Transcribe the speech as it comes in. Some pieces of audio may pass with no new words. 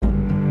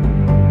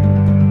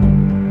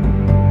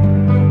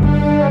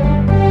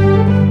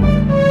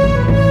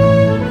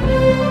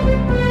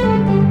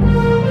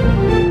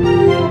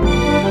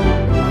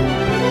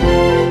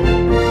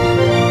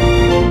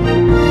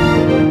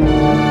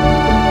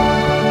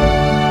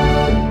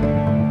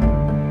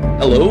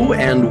Hello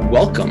and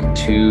welcome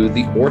to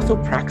the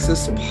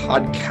Orthopraxis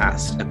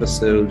Podcast,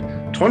 episode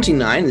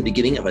 29, the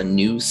beginning of a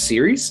new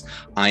series.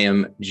 I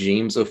am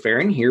James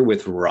O'Farron here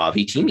with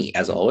Ravi Timi,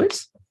 as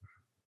always.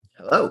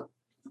 Hello.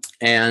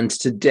 And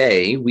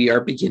today we are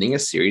beginning a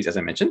series, as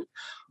I mentioned,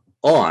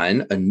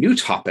 on a new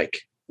topic,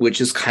 which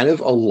is kind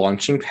of a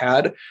launching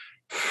pad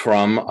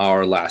from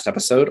our last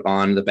episode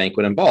on the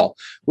banquet and ball,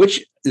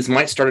 which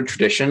might start a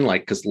tradition,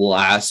 like because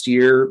last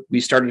year we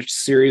started a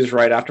series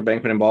right after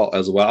banquet and ball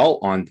as well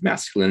on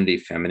masculinity,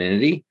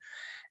 femininity.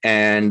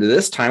 And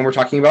this time we're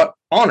talking about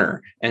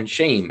honor and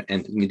shame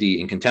and dignity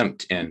and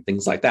contempt and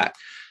things like that.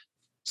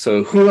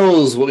 So who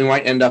knows what we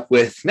might end up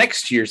with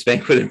next year's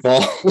banquet and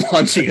ball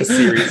launching a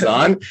series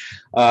on.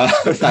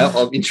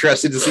 I'll be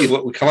interested to see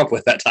what we come up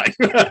with that time.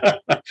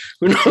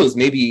 Who knows?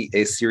 Maybe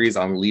a series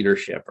on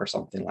leadership or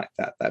something like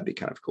that. That'd be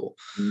kind of cool.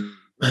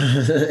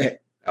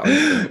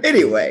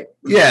 Anyway,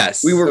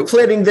 yes, we were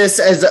planning this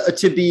as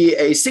to be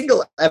a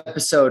single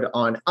episode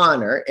on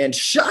honor, and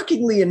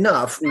shockingly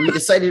enough, we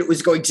decided it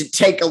was going to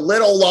take a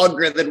little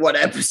longer than one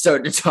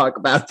episode to talk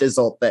about this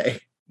whole thing.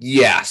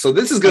 Yeah, so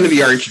this is going to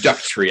be our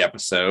introductory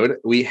episode.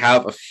 We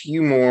have a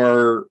few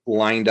more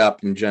lined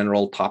up in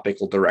general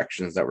topical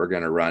directions that we're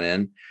going to run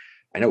in.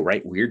 I know,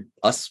 right? Weird,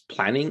 us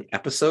planning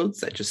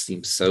episodes, that just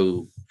seems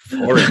so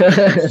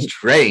foreign,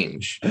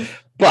 strange.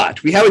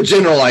 But we have a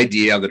general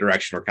idea of the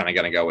direction we're kind of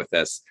going to go with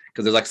this,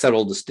 because there's like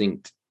several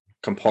distinct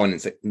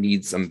components that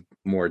need some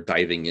more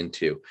diving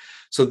into.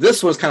 So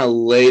this was kind of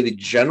lay the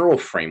general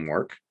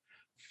framework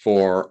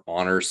for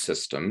honor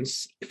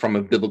systems from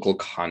a biblical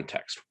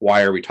context.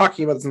 Why are we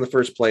talking about this in the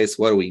first place?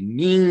 What do we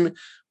mean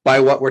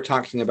by what we're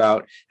talking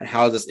about? And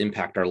how does this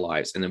impact our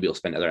lives? And then we'll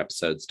spend other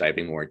episodes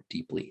diving more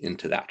deeply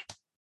into that.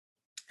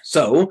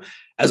 So,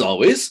 as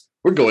always,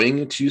 we're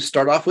going to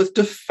start off with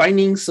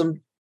defining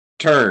some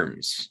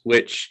terms,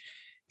 which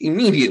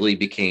immediately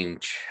became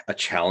a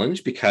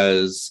challenge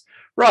because,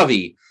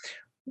 Ravi,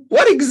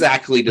 what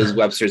exactly does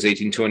Webster's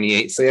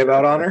 1828 say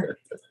about honor?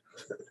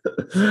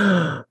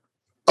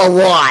 A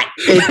lot.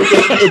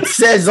 It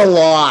says a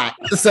lot.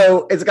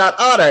 So it's got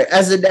honor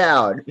as a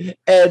noun,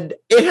 and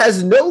it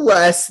has no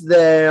less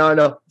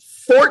than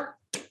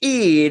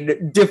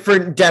 14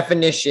 different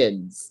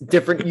definitions,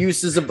 different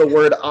uses of the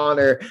word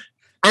honor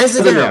as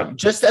a noun,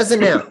 just as a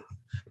noun.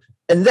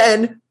 And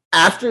then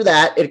after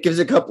that, it gives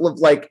a couple of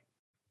like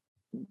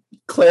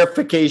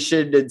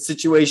clarification and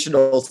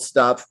situational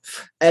stuff.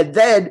 And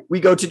then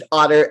we go to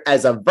honor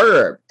as a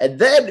verb. And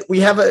then we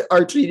have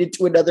are treated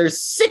to another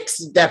 6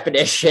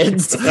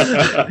 definitions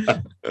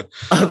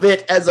of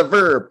it as a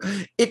verb.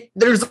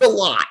 There's a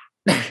lot.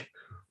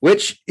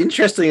 Which,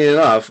 interestingly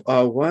enough,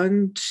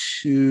 1,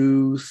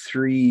 2,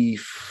 3,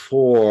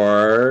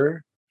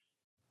 4,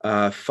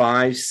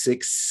 5,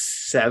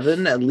 6,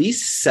 7, at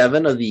least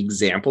 7 of the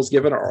examples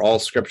given are all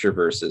scripture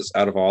verses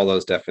out of all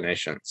those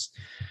definitions.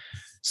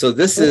 So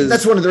that's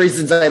one of the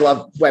reasons I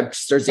love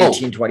Webster's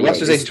 1828.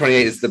 Webster's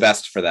 1828 is the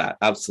best for that.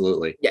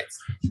 Absolutely. Yes.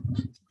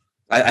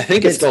 I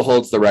think it still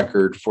holds the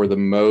record for the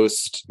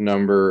most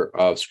number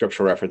of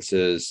scriptural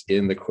references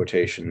in the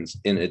quotations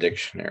in a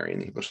dictionary in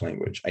the English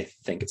language. I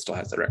think it still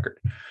has the record,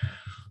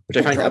 which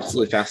I find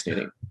absolutely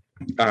fascinating.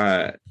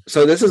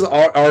 So this is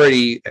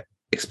already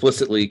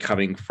explicitly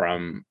coming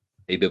from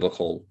a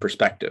biblical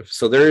perspective.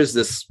 So there is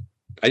this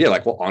idea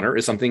like, well, honor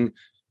is something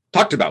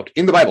talked about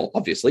in the Bible,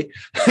 obviously,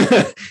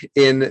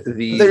 in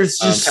the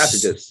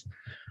passages.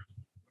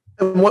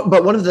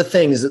 But one of the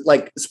things,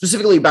 like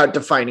specifically about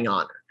defining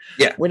honor,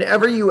 yeah.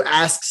 Whenever you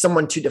ask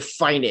someone to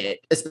define it,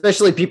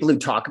 especially people who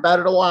talk about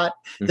it a lot,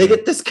 they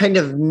get this kind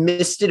of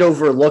misted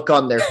over look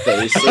on their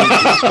face and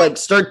like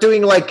start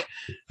doing like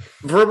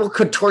verbal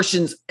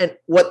contortions and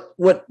what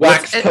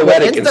wax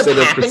poetic instead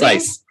of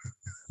precise.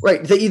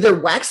 Right. They either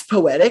wax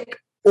poetic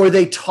or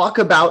they talk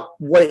about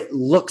what it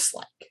looks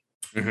like.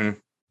 Mm-hmm.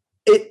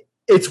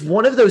 It's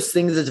one of those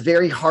things that's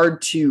very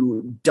hard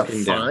to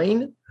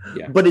define,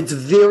 but it's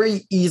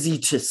very easy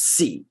to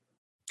see.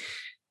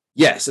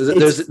 Yes,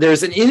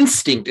 there's an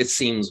instinct, it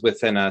seems,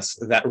 within us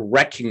that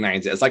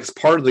recognizes it as like it's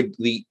part of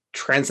the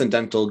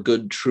transcendental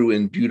good, true,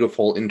 and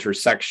beautiful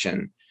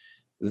intersection,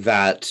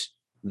 that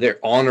their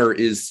honor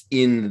is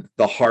in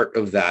the heart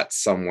of that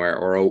somewhere,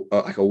 or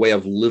like a way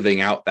of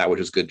living out that which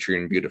is good, true,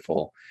 and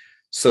beautiful,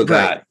 so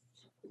that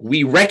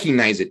we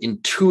recognize it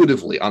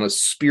intuitively on a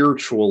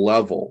spiritual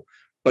level.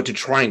 But to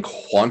try and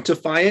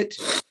quantify it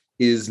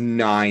is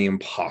nigh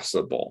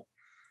impossible.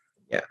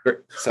 Yeah.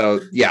 So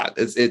yeah,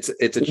 it's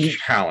a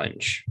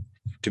challenge,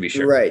 to be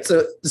sure. Right.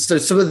 So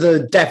some of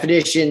the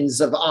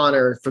definitions of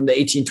honor from the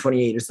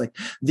 1828 is like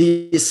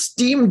the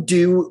esteem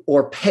due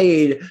or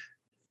paid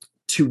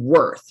to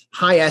worth,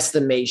 high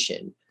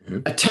estimation,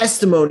 a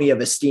testimony of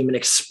esteem, an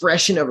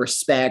expression of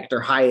respect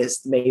or high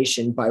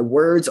estimation by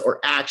words or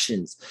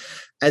actions,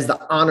 as the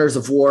honors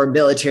of war,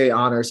 military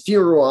honors,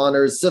 funeral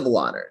honors, civil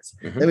honors.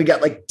 Then we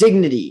got like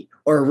dignity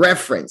or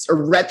reference or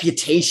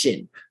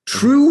reputation,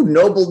 true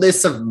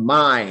nobleness of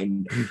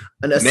mind,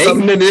 an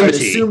assumed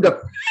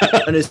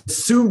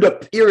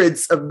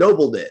appearance of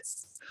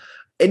nobleness.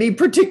 any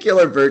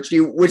particular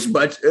virtue which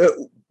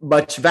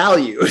much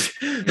valued.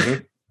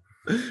 Mm-hmm.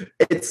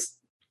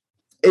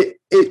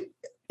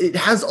 It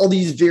has all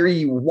these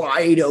very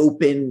wide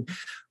open,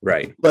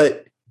 right,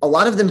 but a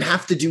lot of them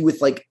have to do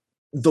with like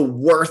the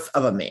worth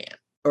of a man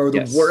or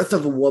the worth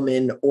of a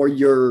woman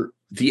or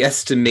the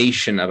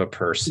estimation of a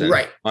person,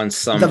 right, on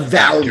some the factor.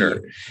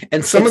 value.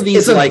 And some of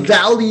these, it's a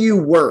value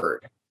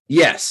word.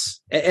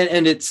 Yes.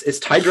 And it's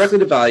tied directly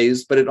to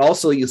values, but it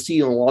also, you see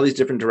in a lot of these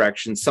different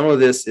directions. Some of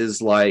this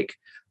is like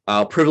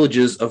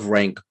privileges of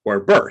rank or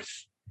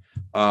birth,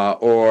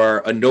 or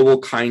a noble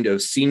kind of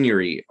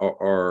seigneury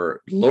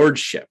or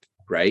lordship,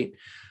 right?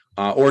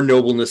 Or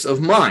nobleness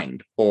of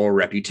mind or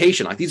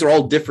reputation. Like, these are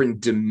all different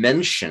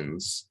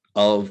dimensions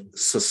of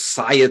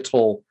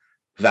societal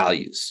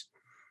values.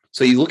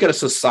 So you look at a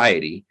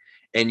society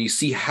and you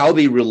see how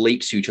they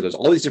relate to each other. There's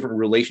all these different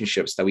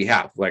relationships that we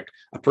have. Like,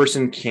 a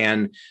person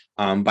can,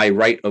 by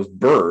right of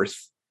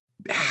birth,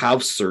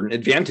 have certain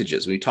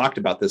advantages. We talked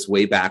about this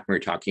way back when we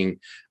were talking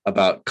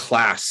about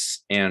class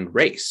and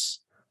race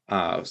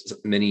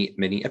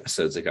many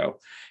episodes ago,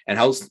 and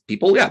how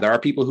people, there are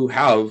people who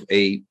have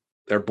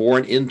they're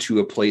born into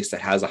a place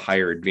that has a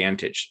higher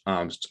advantage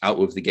out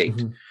of the gate.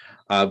 Mm-hmm.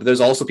 But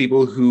there's also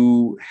people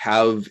who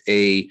have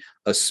a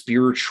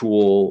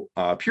spiritual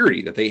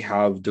purity that they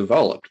have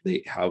developed.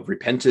 They have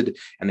repented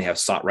and they have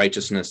sought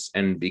righteousness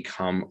and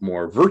become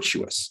more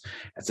virtuous.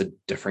 That's a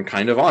different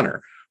kind of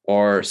honor.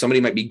 Or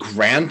somebody might be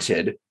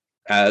granted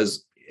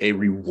as a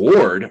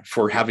reward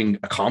for having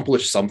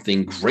accomplished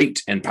something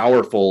great and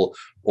powerful,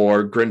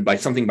 or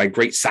by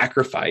great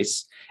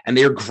sacrifice, and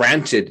they are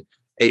granted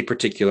a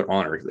particular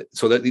honor.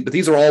 But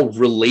these are all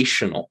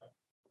relational.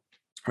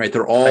 Right,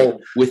 they're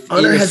all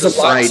within a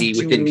society,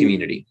 within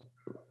community.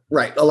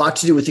 Right, a lot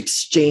to do with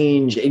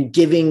exchange and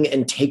giving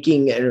and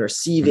taking and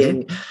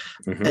receiving,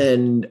 Mm-hmm.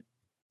 and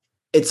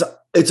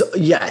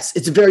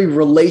it's very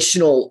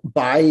relational.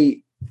 By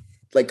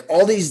like,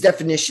 all these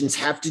definitions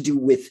have to do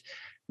with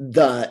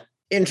the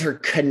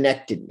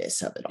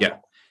interconnectedness of it all. Yeah,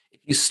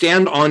 if you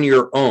stand on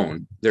your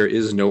own, there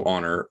is no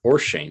honor or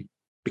shame,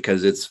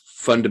 because it's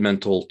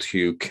fundamental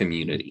to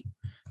community,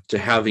 to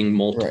having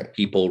multiple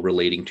people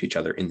relating to each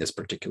other in this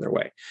particular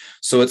way.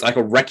 So it's like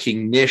a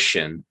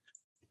recognition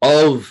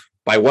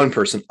by one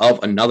person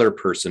of another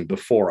person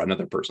before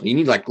another person. You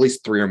need like at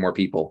least 3 or more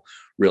people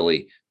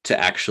really to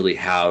actually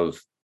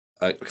have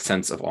a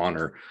sense of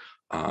honor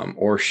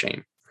or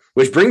shame,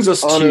 which brings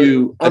us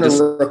to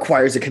honor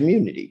requires a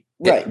community.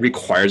 Right. It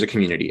requires a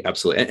community.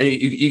 Absolutely.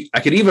 And I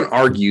could even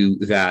argue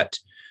that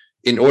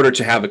in order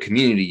to have a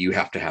community, you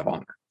have to have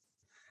honor.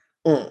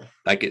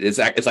 Like, it's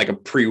like a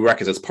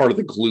prerequisite. It's part of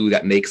the glue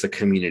that makes a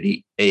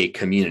community,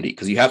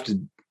 because you have to,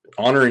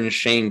 honor and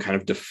shame kind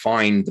of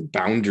define the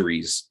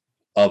boundaries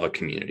of a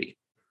community.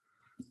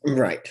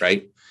 Right.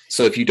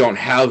 So if you don't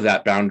have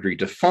that boundary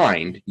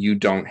defined, you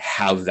don't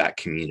have that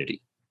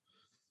community.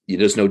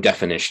 There's no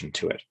definition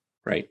to it.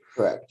 Right.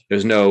 Correct.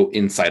 There's no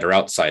inside or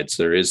outside.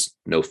 So there is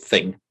no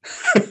thing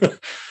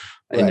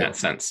in that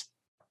sense.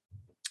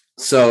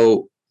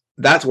 So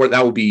that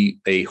would be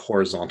a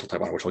horizontal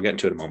type honor, which we'll get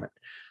into in a moment.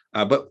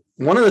 But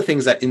one of the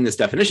things that in this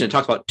definition, it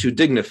talks about to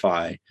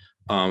dignify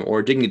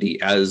or dignity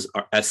as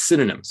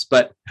synonyms.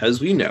 But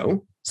as we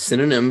know,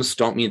 synonyms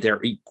don't mean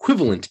they're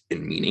equivalent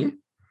in meaning.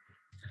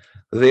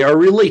 They are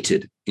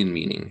related in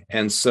meaning.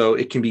 And so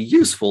it can be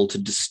useful to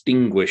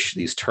distinguish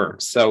these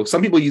terms. So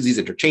some people use these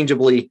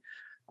interchangeably,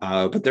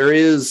 but there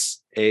is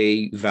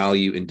a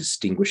value in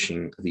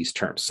distinguishing these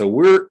terms. So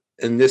we're,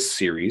 in this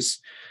series,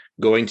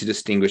 going to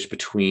distinguish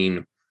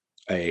between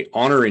a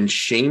honor and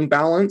shame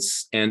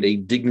balance and a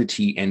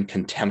dignity and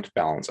contempt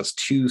balance as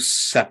 2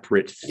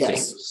 separate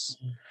things.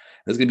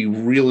 That's going to be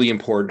really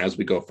important as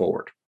we go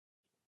forward.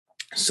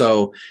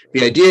 So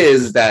the idea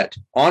is that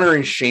honor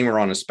and shame are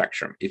on a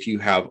spectrum. If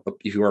you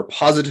are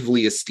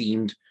positively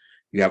esteemed,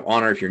 you have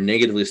honor. If you're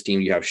negatively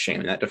esteemed, you have shame.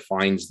 And that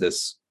defines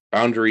this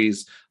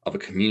boundaries of a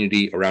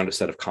community around a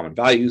set of common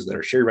values that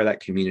are shared by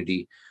that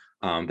community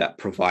that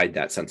provide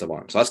that sense of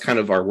honor. So that's kind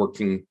of our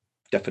working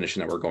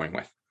definition that we're going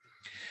with.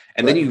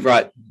 And then you've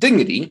got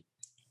dignity,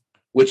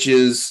 which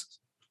is,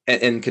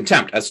 and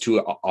contempt as 2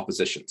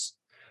 oppositions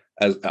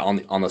as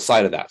on the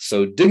side of that.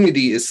 So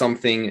dignity is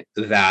something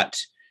that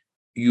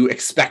you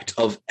expect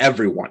of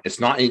everyone. It's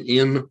not an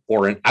in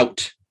or an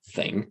out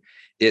thing.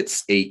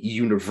 It's a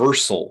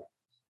universal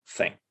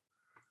thing.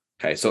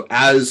 Okay, so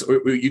as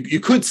you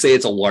could say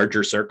it's a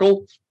larger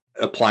circle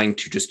applying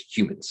to just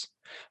humans,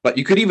 but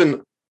you could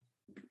even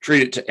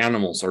treat it to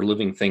animals or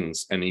living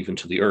things, and even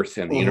to the earth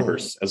and the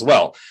universe as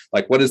well.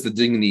 Like, what is the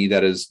dignity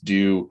that is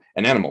due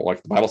an animal?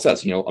 Like the Bible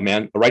says,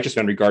 a righteous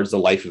man regards the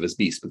life of his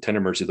beast, but tender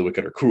mercy of the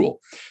wicked are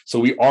cruel. So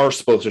we are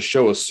supposed to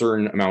show a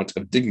certain amount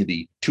of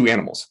dignity to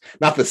animals,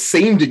 not the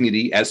same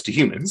dignity as to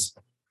humans.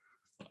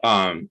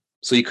 So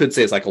you could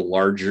say it's like a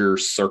larger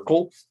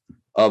circle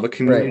of a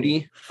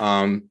community.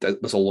 That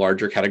was a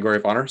larger category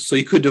of honor. So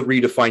you could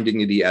redefine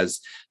dignity as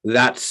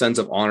that sense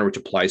of honor which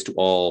applies to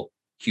all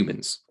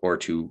humans or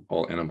to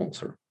all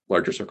animals or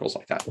larger circles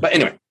like that. But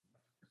anyway,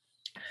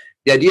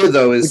 the idea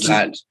though is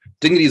that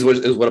Dignity is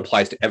what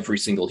applies to every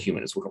single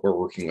human, is what we're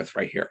working with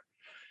right here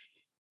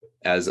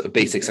as a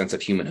basic sense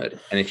of humanhood.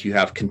 And if you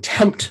have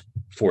contempt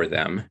for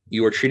them,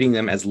 you are treating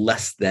them as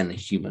less than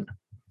human.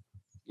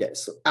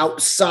 Yes,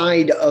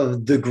 outside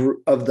of the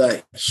group, of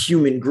the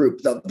human group,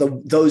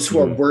 those who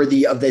are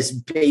worthy of this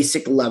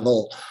basic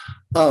level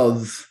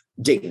of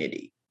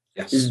dignity.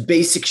 Yes. This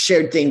basic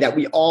shared thing that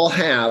we all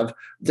have.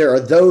 There are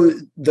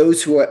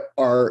those who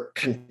are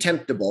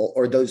contemptible,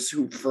 or those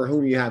who for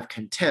whom you have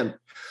contempt,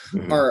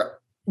 are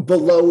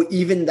below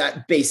even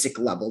that basic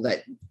level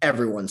that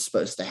everyone's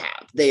supposed to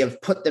have. They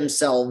have put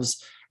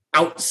themselves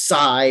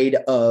outside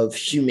of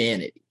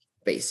humanity,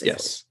 basically.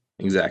 Yes,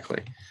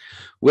 exactly.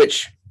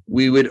 Which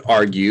we would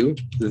argue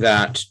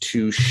that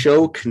to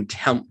show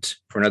contempt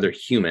for another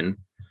human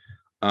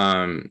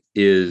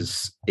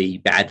is a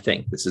bad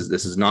thing. This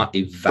is not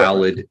a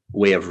valid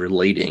way of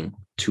relating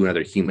to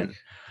another human.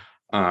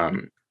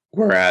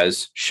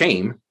 Whereas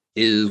shame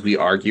we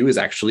argue is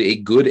actually a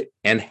good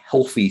and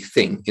healthy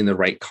thing in the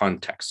right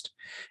context.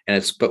 And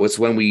it's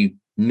when we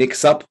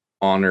mix up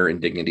honor and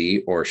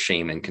dignity, or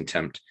shame and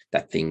contempt,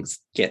 that things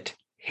get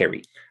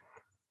hairy.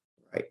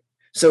 Right.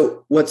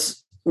 So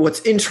what's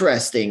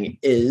interesting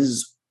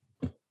is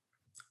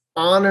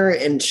honor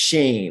and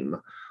shame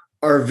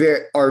are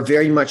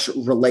very much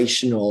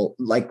relational,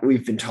 like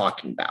we've been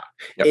talking about.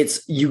 Yep.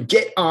 It's you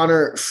get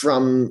honor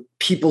from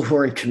people who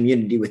are in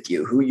community with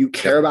you, who you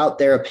care about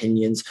their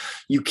opinions,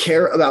 you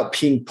care about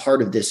being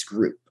part of this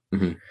group.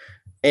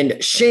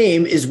 And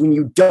shame is when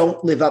you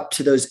don't live up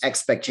to those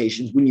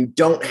expectations, when you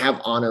don't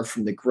have honor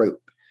from the group.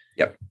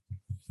 Yep.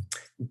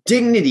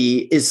 Dignity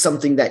is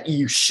something that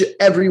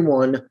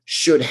everyone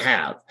should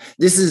have.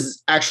 This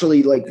is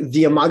actually like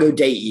the imago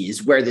Dei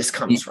is where this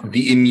comes from.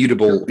 The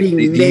immutable, being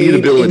the made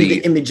immutability. in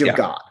the image of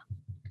God.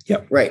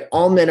 Yep. Right.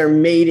 All men are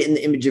made in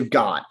the image of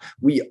God.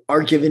 We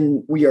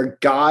are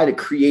God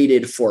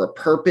created for a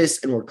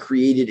purpose, and we're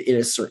created in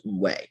a certain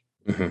way.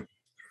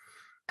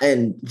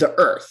 And the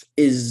earth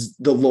is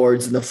the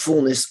Lord's and the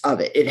fullness of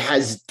it. It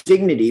has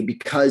dignity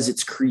because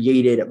it's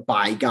created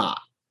by God.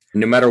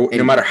 No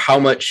matter how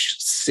much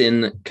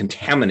sin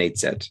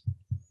contaminates it,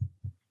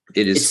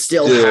 it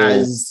still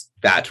has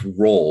that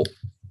role,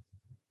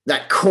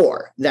 that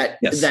core,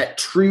 that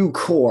true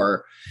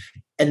core,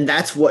 and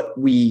that's what's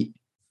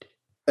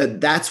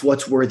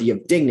worthy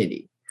of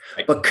dignity.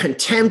 Right. But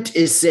contempt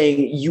is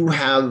saying you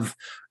have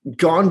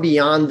gone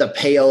beyond the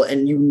pale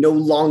and you no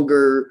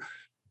longer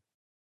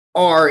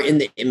are in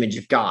the image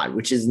of God,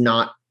 which is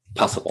not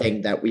possible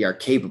thing that we are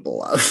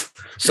capable of.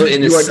 So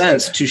in a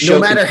sense, to show, no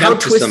matter how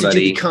twisted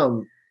somebody, you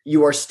become,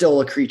 you are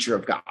still a creature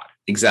of God.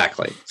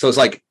 Exactly. So it's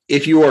like,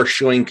 if you are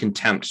showing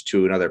contempt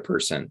to another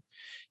person,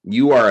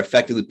 you are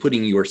effectively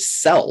putting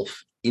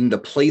yourself in the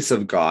place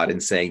of God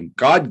and saying,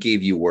 God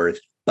gave you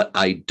worth, but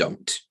I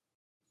don't.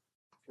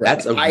 Right.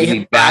 That's a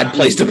really bad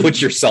place to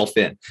put yourself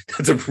in.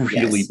 That's a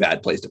really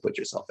bad place to put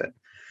yourself in.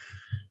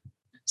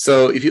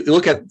 So if you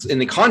look at, in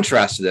the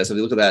contrast to this, if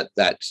you look at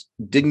that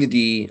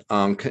dignity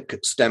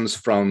stems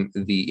from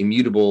the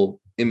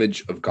immutable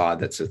image of God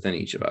that's within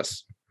each of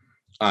us.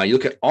 You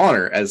look at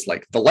honor as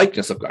like the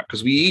likeness of God,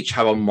 because we each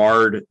have a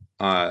marred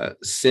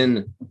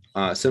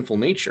sinful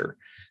nature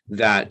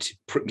that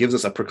gives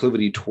us a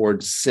proclivity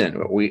towards sin.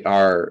 But we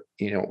are,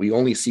 we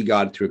only see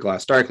God through a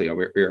glass darkly.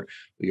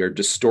 We are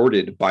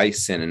distorted by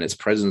sin and its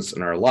presence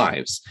in our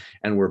lives,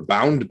 and we're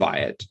bound by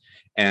it.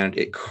 And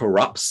it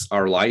corrupts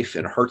our life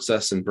and hurts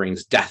us and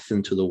brings death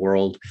into the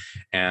world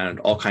and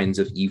all kinds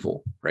of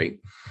evil, right?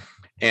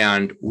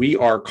 And we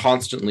are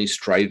constantly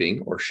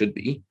striving, or should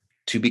be,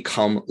 to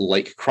become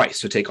like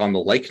Christ, to take on the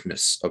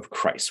likeness of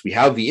Christ. We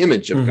have the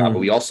image of God, but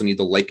we also need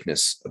the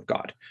likeness of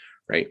God,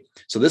 right?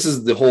 So this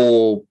is the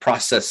whole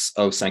process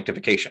of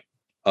sanctification,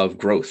 of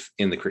growth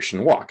in the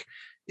Christian walk,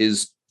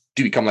 is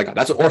to become like God.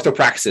 That's what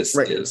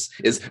orthopraxis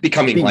is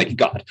becoming like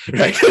God,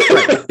 right?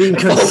 Being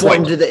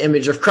conformed to the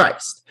image of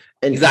Christ.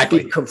 And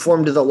be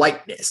conformed to the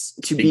likeness,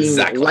 to being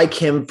like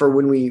him, for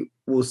when we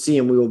will see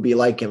him, we will be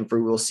like him, for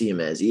we will see him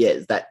as he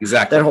is. That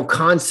whole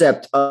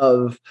concept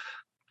of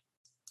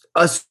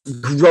us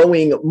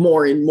growing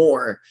more and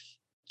more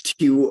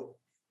to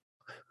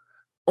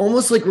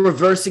almost like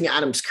reversing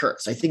Adam's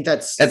curse. I think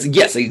that's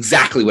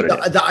exactly what it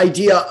is. The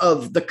idea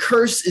of the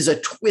curse is a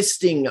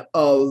twisting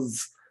of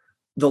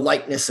the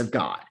likeness of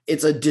God.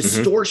 It's a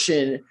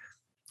distortion.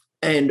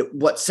 And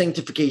what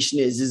sanctification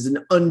is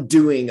an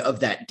undoing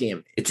of that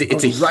damage. It's a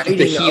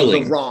righting of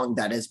the wrong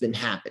that has been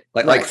happened.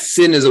 Like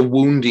sin is a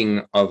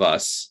wounding of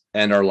us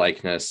and our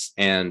likeness,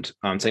 and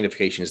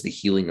sanctification is the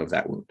healing of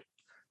that wound,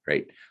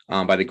 right?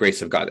 By the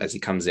grace of God as he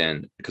comes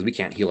in, because we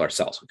can't heal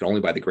ourselves. We can only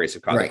by the grace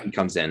of God that he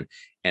comes in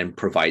and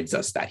provides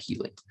us that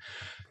healing.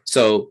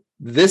 So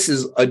this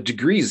is a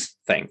degrees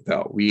thing,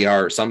 though.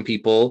 Some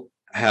people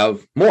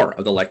have more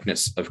of the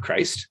likeness of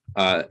Christ,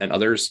 and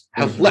others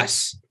have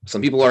less.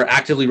 Some people are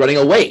actively running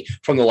away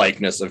from the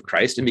likeness of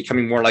Christ and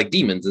becoming more like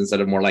demons instead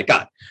of more like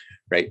God,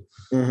 right?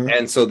 Mhm.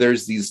 And so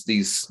there's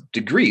these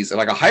degrees,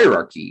 like a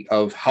hierarchy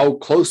of how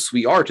close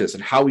we are to this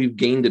and how we've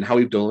gained and how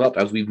we've developed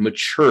as we've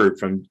matured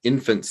from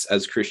infants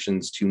as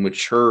Christians to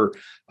mature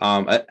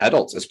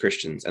adults as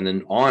Christians, and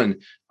then on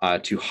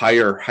to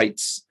higher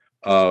heights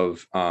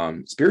of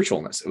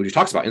spiritualness, which he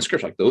talks about in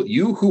scripture, like, though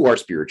you who are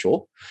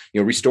spiritual,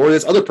 restore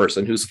this other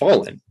person who's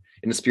fallen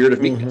in the spirit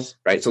of meekness,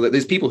 right? So that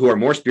there's people who are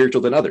more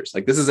spiritual than others.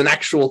 Like, this is an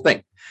actual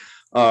thing.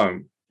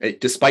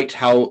 Despite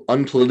how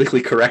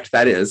unpolitically correct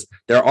that is,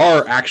 there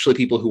are actually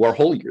people who are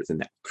holier than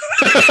that.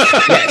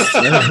 Yes.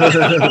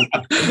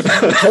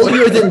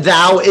 Holier than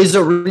thou is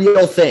a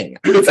real thing.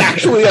 It's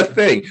actually a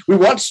thing. We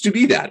want to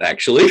be that,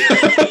 actually.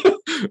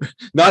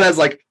 Not as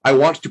like, I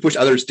want to push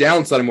others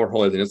down so I'm more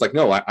holy than. It's like,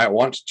 no, I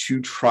want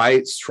to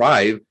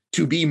strive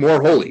to be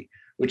more holy,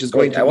 which is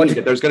going to mean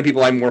that there's going to be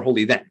people I'm more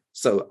holy than.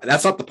 So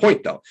that's not the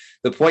point, though.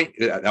 The point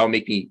that will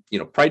make me,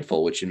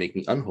 prideful, which should make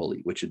me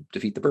unholy, which should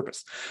defeat the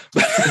purpose.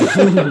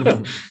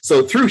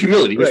 So through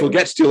humility, which we'll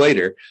get to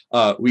later,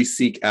 we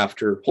seek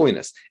after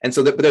holiness. And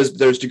so but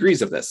there's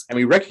degrees of this, and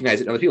we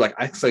recognize it in other people. Like,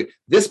 I say,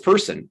 this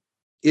person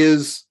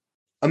is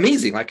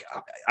amazing. Like,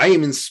 I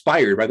am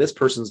inspired by this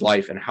person's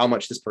life and how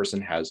much this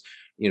person has,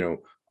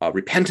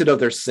 repented of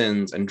their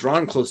sins and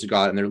drawn close to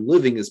God, and they're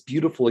living this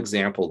beautiful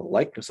example, the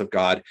likeness of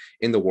God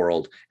in the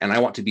world. And I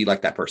want to be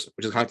like that person,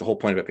 which is kind of the whole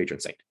point of a patron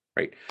saint,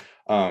 right?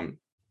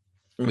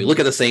 We look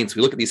at the saints,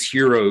 we look at these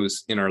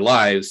heroes in our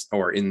lives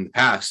or in the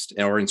past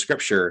or in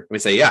scripture, and we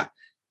say, yeah,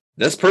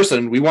 this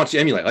person we want to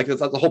emulate. Like, that's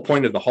the whole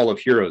point of the Hall of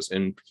Heroes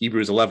in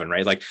Hebrews 11,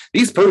 right? Like,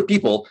 these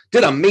people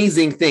did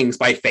amazing things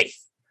by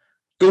faith.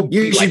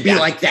 You should be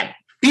like them.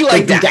 Be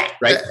like that,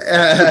 right?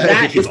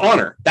 That is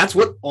honor. That's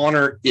what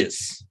honor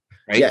is.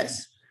 Right?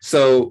 Yes.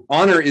 So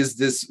honor is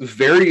this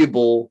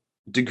variable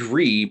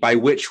degree by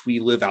which we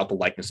live out the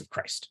likeness of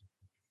Christ.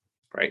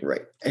 Right.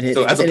 Right.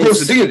 So as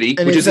opposed to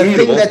dignity, which is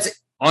immutable,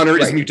 honor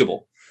is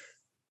mutable.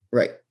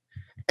 Right.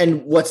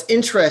 And what's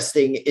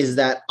interesting is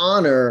that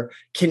honor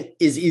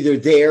is either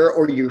there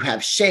or you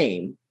have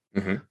shame,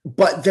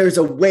 but there's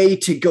a way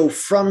to go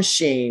from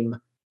shame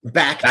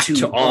back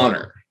to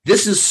honor.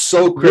 This is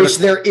so critical. Which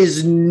there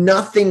is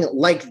nothing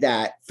like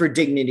that for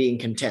dignity and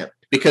contempt.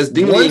 Because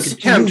dignity and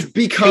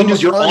contempt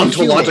changes your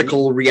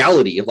ontological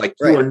reality of like,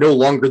 you are no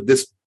longer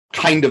this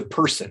kind of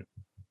person.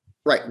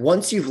 Right.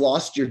 Once you've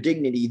lost your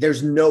dignity,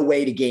 there's no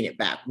way to gain it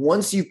back.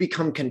 Once you've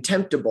become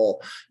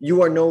contemptible,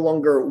 you are no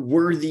longer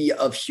worthy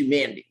of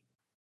humanity.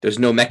 There's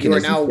no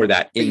mechanism for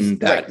that in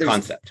that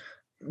concept.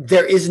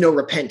 There is no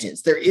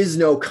repentance. There is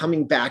no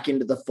coming back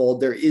into the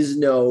fold. There is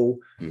no,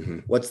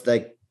 what's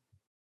the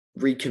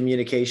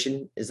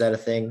recommunication? Is that a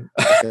thing?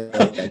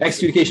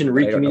 Excommunication,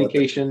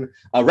 recommunication,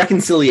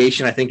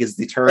 reconciliation, I think is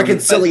the term.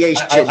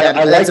 Reconciliation.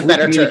 I like a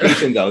better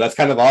term, though. That's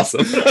kind of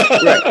awesome.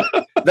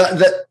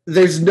 Right.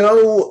 There's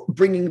no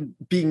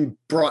being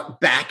brought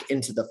back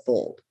into the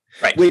fold,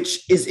 right?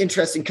 Which is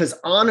interesting because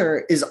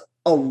honor is,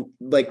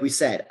 like we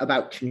said,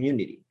 about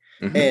community.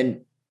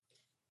 And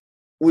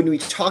when we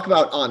talk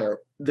about honor,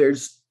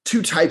 there's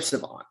two types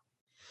of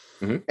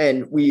honor,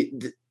 and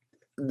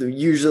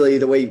usually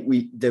the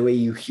way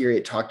you hear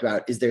it talked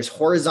about is there's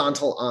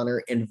horizontal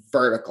honor and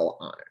vertical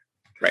honor.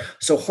 Right.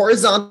 So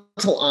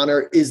horizontal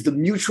honor is the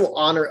mutual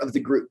honor of the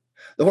group.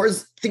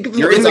 Think of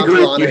you're in the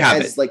group, you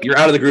have it. Like, you're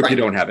out of the group, you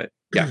don't have it.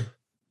 Yeah.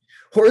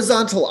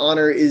 Horizontal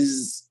honor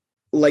is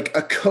like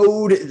a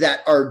code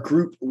that our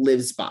group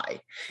lives by.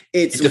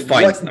 It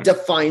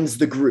defines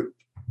the group.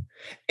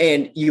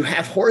 And you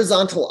have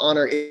horizontal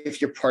honor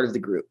if you're part of the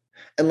group.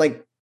 And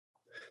like,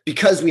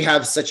 because we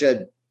have such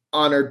a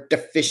honor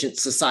deficient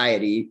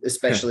society,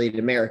 especially in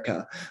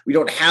America, we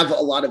don't have a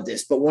lot of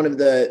this, but one of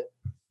the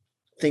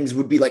things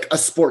would be like a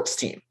sports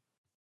team.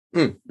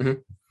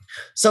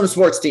 Some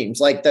sports teams,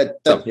 like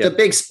the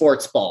big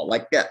sports ball,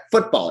 like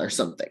football or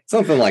something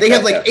like they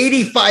have like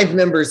 85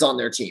 members on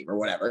their team or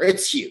whatever.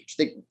 It's huge.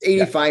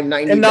 85,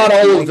 90, and not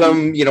all of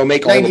them,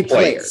 make all the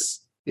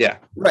players. Yeah.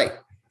 Right.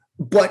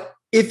 But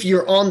if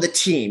you're on the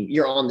team,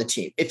 you're on the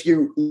team. If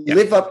you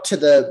live up to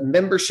the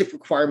membership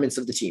requirements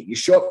of the team, you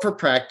show up for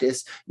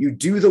practice, you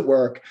do the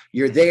work,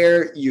 you're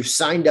there, you've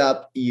signed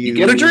up, you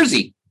get a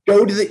jersey.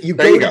 Go to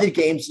the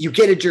games, you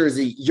get a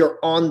jersey, you're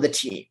on the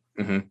team.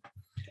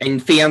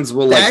 And fans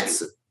will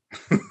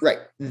right.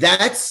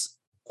 That's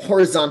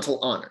horizontal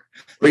honor.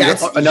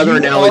 That's another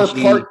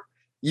analogy.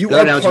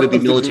 Analogy would be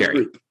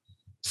military.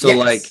 So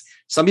like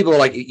some people are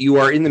like, you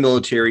are in the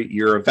military,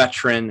 you're a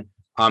veteran.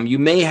 You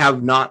may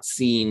have not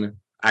seen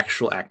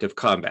actual active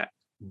combat,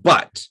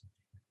 but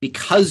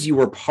because you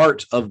were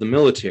part of the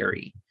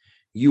military,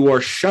 you are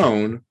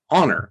shown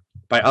honor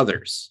by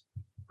others,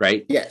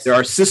 right? Yes. There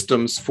are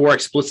systems for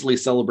explicitly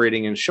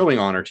celebrating and showing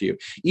honor to you,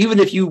 even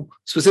if you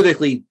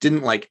specifically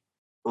didn't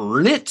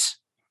earn it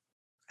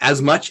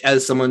as much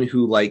as someone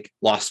who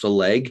lost a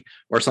leg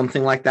or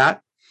something like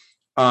that.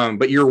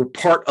 But you're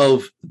part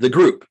of the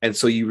group. And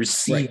so you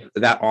receive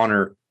that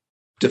honor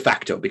de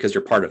facto because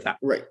you're part of that.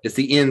 Right. It's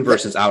the in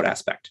versus out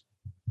aspect.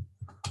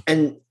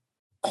 And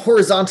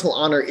horizontal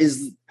honor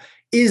is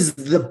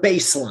the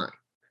baseline.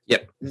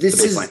 Yep.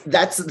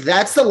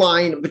 That's the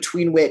line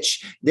between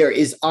which there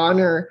is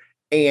honor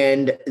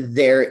and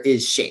there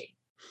is shame.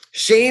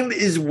 Shame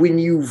is when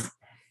you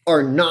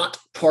are not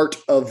part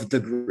of the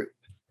group.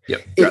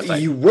 Yep.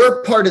 If you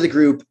were part of the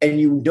group and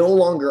you no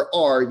longer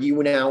are,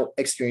 you now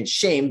experience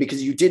shame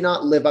because you did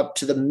not live up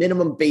to the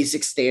minimum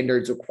basic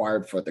standards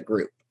required for the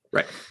group.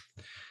 Right.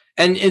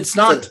 And it's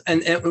not,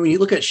 and when you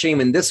look at shame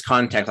in this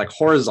context, like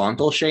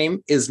horizontal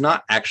shame is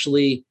not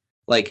actually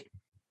like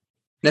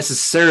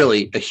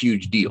necessarily a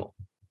huge deal,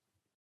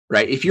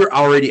 right? If you're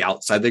already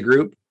outside the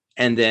group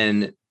and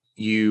then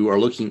you are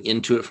looking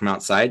into it from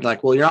outside,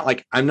 like, well, you're not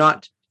like, I'm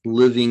not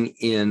living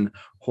in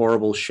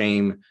horrible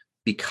shame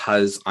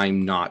because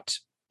I'm not,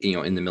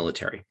 in the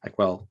military. Like,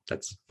 well,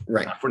 that's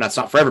right. That's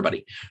not for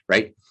everybody,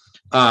 right?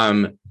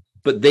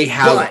 But they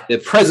have the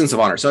presence of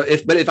honor. So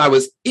if I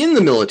was in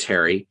the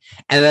military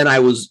and then I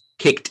was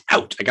kicked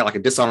out, I got like a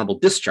dishonorable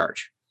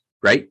discharge,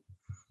 right?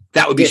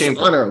 That would be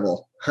shameful.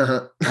 Honorable.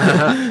 There's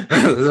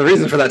a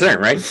reason for that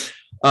term, right?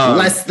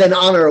 Less than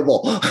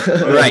honorable.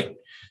 Right.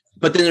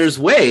 But then there's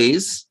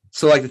ways.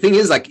 So like the thing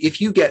is, like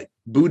if you get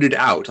booted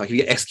out, like if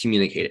you get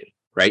excommunicated,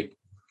 right?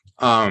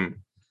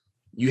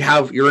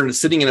 You're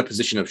sitting in a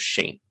position of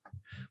shame.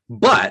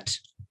 But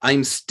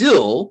I'm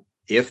still,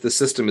 if the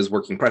system is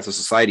working, the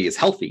society is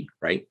healthy,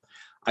 right?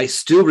 I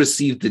still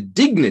receive the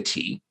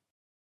dignity.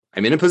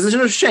 I'm in a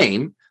position of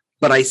shame,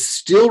 but I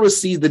still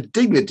receive the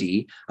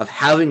dignity of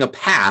having a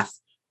path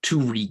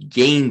to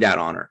regain that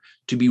honor,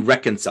 to be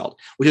reconciled,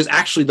 which is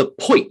actually the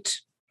point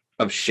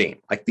of shame.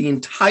 Like the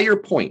entire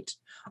point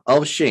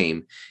of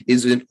shame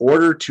is in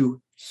order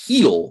to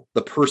heal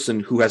the person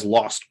who has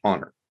lost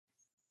honor.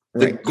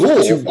 The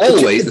goal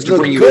always is to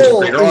bring you into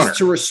greater honor.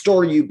 To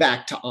restore you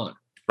back to honor.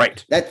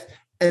 Right.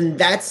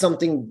 That's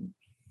something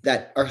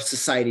that our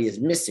society is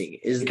missing.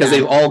 Is because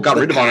they've all got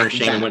rid of honor and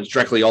shame and went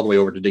directly all the way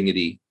over to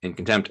dignity and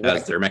contempt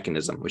as their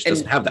mechanism, which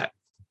doesn't have that.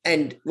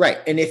 And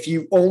if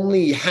you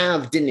only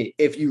have dignity,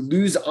 if you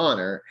lose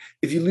honor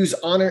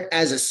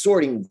as a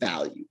sorting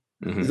value,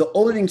 the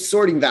only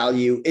sorting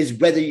value is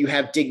whether you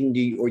have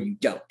dignity or you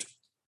don't.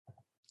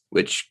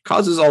 Which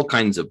causes all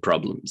kinds of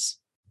problems.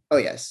 Oh,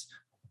 yes.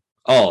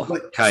 All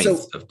kinds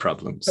of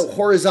problems. So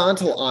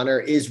horizontal honor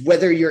is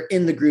whether you're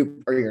in the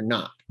group or you're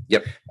not.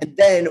 Yep. And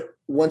then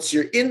once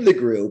you're in the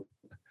group,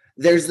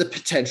 there's the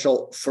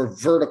potential for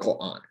vertical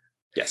honor.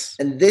 Yes.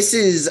 And this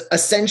is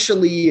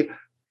essentially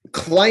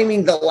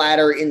climbing the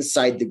ladder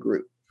inside the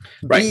group.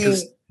 Right. Being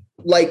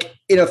like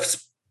in a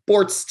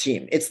sports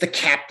team, it's the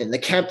captain. The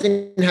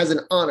captain has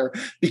an honor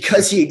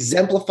because he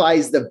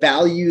exemplifies the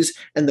values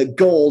and the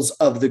goals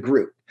of the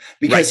group,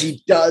 because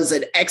he does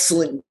an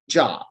excellent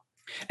job.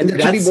 And there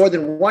can be more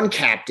than one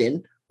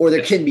captain, or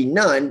there can be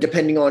none,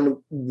 depending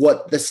on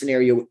what the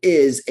scenario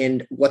is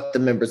and what the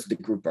members of the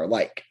group are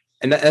like.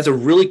 And that's a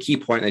really key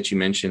point that you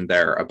mentioned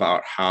there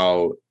about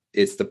how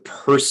it's the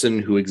person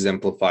who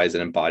exemplifies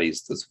and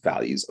embodies those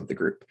values of the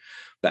group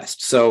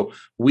best. So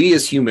we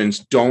as humans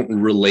don't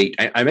relate.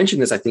 I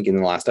mentioned this, I think, in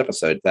the last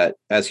episode, that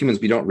as humans,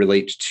 we don't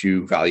relate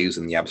to values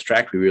in the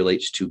abstract. We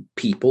relate to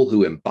people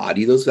who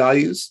embody those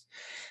values.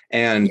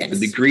 And the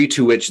degree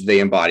to which they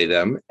embody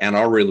them and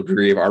our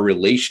degree of our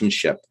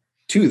relationship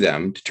to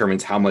them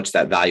determines how much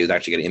that value is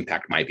actually going to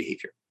impact my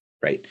behavior,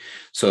 right?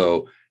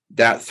 So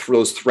that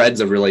those threads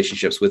of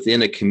relationships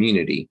within a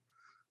community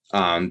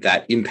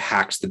that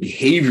impacts the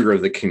behavior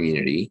of the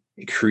community,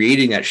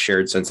 creating that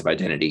shared sense of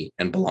identity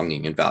and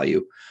belonging and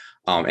value,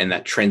 and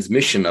that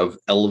transmission of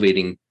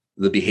elevating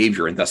the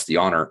behavior and thus the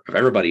honor of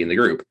everybody in the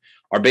group,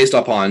 are based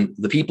upon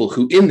the people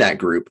who in that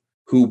group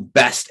who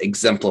best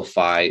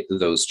exemplify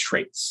those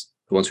traits,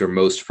 the ones who are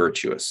most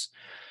virtuous.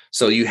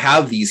 So you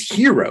have these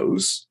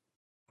heroes,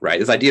 right?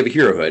 This idea of a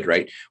herohood,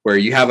 right? Where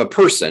you have a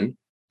person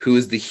who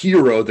is the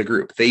hero of the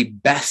group. They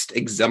best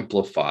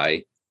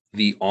exemplify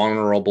the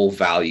honorable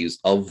values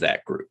of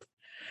that group.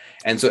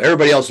 And so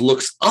everybody else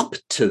looks up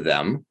to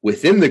them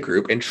within the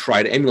group and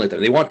try to emulate them.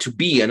 They want to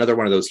be another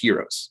one of those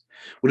heroes,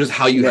 which is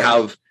how you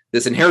have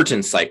this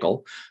inheritance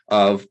cycle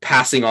of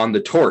passing on the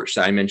torch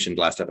that I mentioned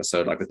last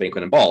episode, like with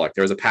Banquet and Ball. Like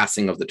there was a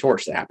passing of the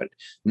torch that happened.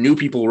 New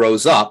people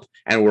rose up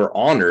and were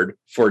honored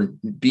for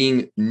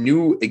being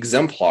new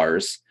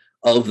exemplars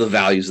of the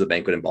values of the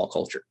Banquet and Ball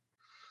culture.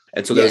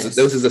 And so this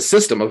is a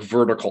system of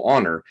vertical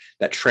honor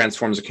that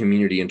transforms a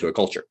community into a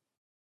culture.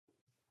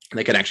 And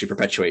they can actually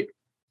perpetuate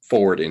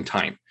forward in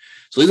time.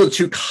 So these are the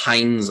two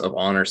kinds of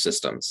honor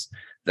systems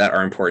that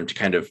are important to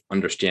kind of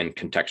understand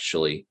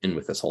contextually in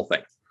with this whole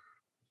thing.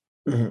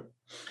 Mm-hmm.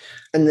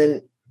 And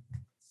then,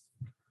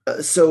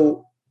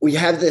 so we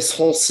have this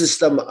whole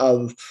system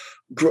of,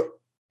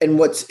 and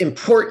what's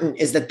important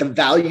is that the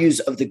values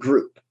of the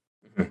group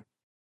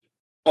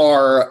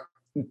are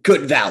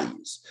good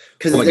values,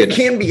 because there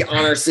can be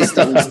honor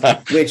systems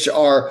which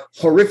are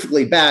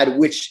horrifically bad,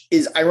 which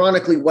is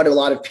ironically what a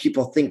lot of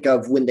people think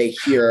of when they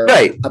hear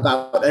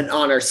about an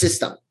honor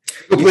system.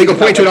 They go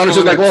point to an honor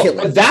system like,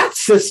 well, that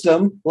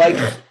system like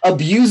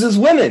abuses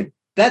women.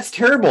 that's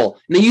terrible.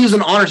 And they use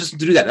an honor system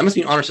to do that. That must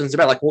be an honor system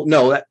bad. Like, well,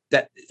 no,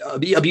 that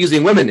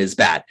abusing women is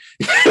bad.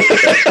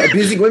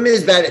 Abusing women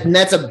is bad, and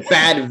that's a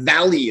bad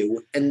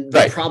value. And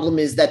the problem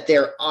is that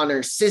their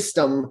honor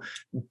system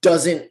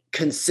doesn't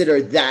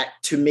consider that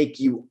to make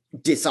you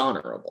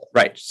dishonorable.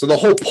 Right. So the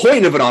whole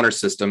point of an honor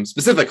system,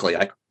 specifically,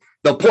 like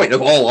the point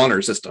of all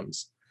honor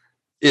systems,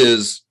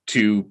 is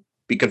to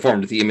be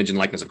conformed to the image and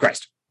likeness of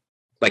Christ.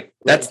 Like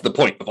that's the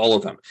point of all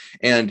of them.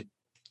 And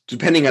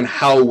depending on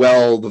how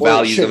well the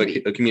values of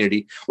a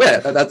community,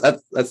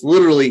 that's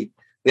literally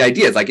the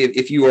idea. It's like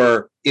if you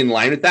are in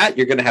line with that,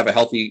 you're going to have a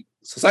healthy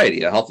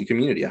society, a healthy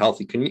community, a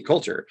healthy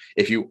culture.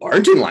 If you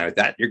aren't in line with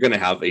that, you're going to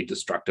have a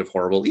destructive,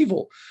 horrible,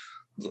 evil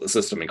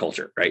system and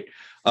culture, right?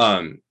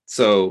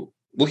 So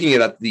looking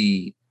at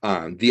the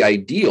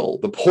ideal,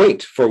 the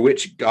point for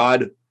which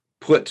God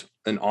put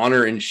an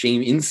honor and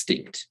shame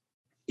instinct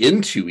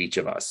into each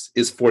of us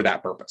is for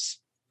that purpose,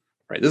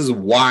 right? This is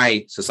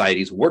why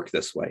societies work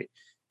this way,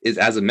 is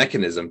as a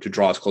mechanism to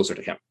draw us closer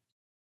to him.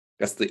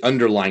 That's the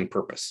underlying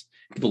purpose.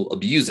 People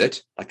abuse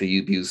it like they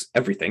abuse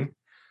everything.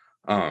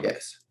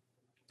 Yes.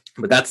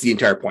 But that's the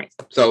entire point.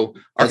 So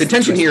our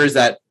contention here is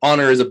that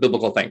honor is a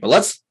biblical thing. But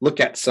let's look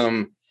at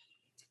some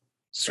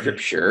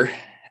scripture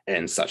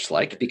and such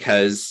like,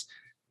 because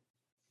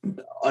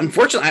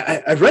unfortunately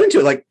I've run into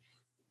it, like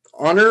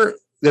honor.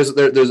 There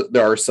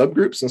are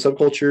subgroups and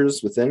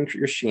subcultures within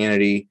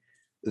Christianity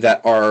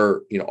that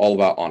are, all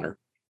about honor.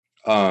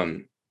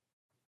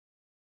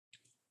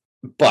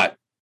 But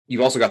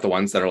you've also got the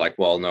ones that are like,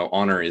 well, no,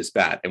 honor is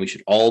bad and we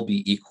should all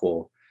be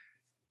equal.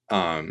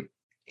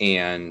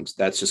 And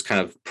that's just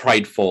kind of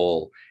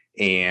prideful,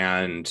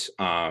 and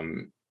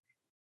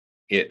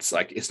it's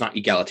like it's not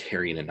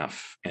egalitarian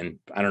enough. And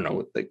I don't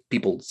know, like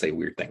people say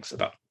weird things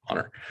about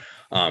honor.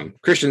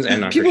 Christians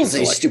and non-Christians people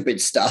say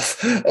stupid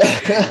stuff.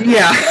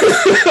 Yeah,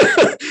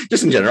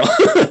 just in general.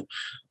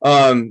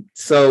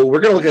 So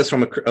we're going to look at this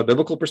from a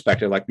biblical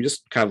perspective. Like we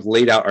just kind of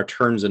laid out our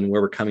terms and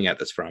where we're coming at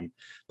this from.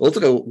 But let's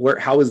look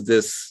at how is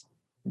this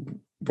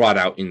brought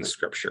out in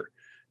Scripture.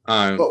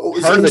 Part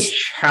of the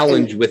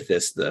challenge with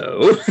this,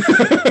 though.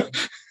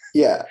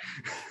 Yeah.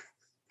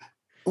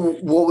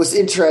 What was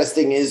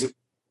interesting is,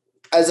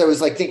 as I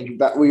was like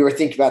we were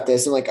thinking about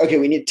this and like, okay,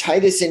 we need to tie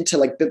this into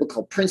like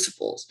biblical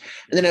principles.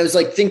 And then I was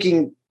like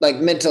thinking, like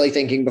mentally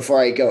thinking before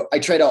I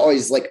try to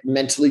always like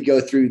mentally go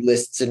through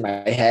lists in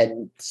my head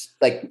and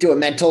like do a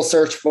mental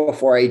search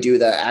before I do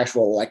the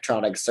actual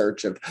electronic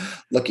search of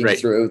looking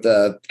through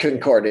the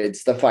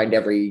concordance to find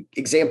every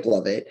example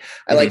of it.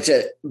 I like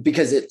to,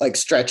 because it like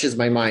stretches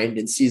my mind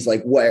and sees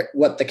like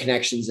what the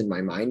connections in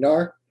my mind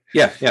are.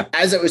 Yeah.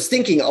 As I was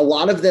thinking, a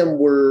lot of them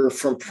were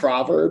from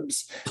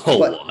Proverbs,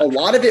 but a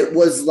lot of it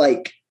was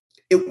like,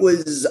 there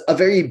was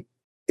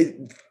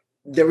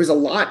a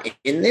lot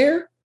in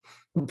there,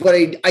 but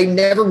I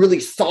never really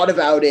thought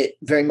about it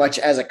very much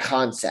as a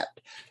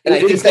concept. And I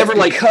think that's never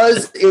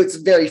because it's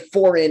very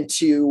foreign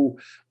to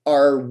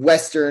our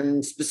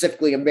Western,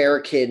 specifically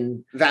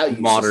American values.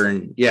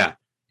 Modern. Yeah.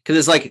 Cause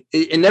it's like,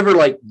 it never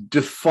like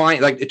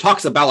define, like it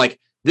talks about like,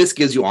 this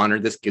gives you honor,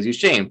 this gives you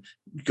shame.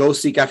 Go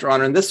seek after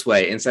honor in this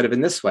way instead of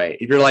in this way.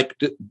 If you're like,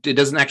 it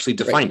doesn't actually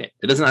define it.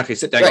 It doesn't actually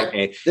sit down.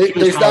 Okay,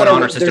 there's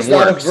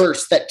not a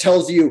verse that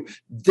tells you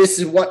this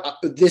is what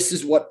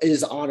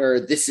is honor.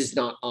 This is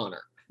not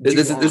honor.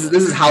 This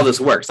is how this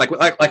works.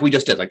 Like we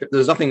just did. Like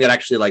there's nothing that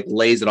actually like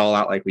lays it all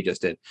out like we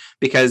just did,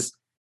 because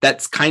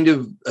that's kind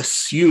of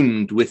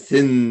assumed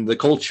within the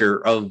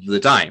culture of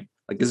the time.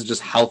 Like this is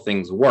just how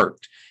things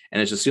worked,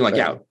 and it's just assumed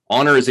like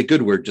honor is a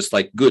good word, just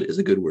like good is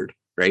a good word.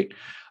 Right.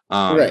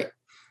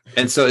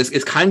 And so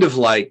it's kind of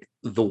like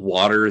the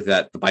water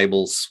that the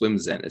Bible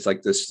swims in. It's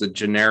like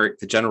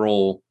the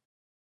general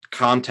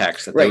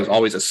context that was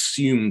always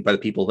assumed by the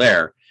people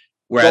there.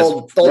 Whereas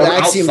the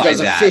axiom, does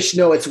a fish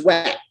know it's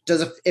wet?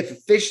 If a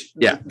fish,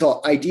 the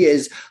idea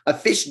is a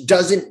fish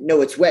doesn't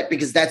know it's wet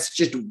because that's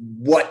just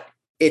what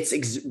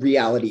its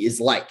reality is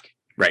like.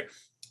 Right.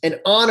 And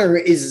honor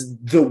is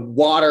the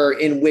water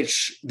in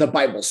which the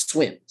Bible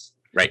swims.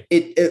 Right.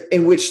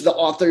 In which the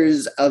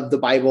authors of the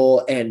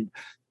Bible, and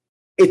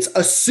it's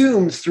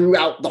assumed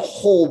throughout the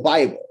whole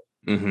Bible,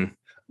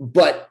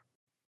 but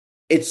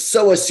it's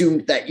so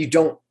assumed that you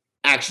don't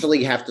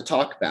actually have to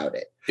talk about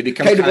it. It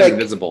becomes kind of like,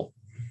 invisible.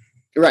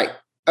 Right.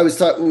 When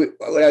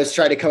I was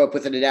trying to come up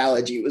with an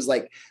analogy, it was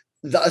like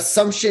the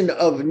assumption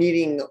of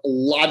needing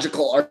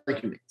logical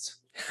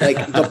arguments. Like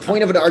the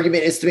point of an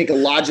argument is to make a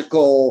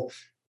logical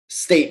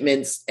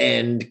statements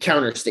and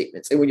counter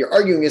statements. And when you're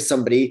arguing with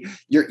somebody,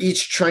 you're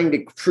each trying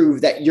to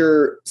prove that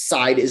your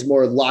side is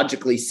more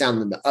logically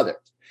sound than the other.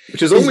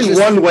 Which is only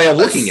one way of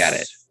looking at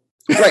it.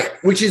 Right.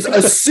 Which is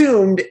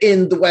assumed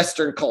in the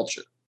Western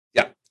culture.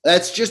 Yeah.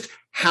 That's just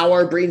how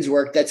our brains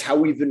work. That's how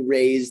we've been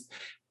raised.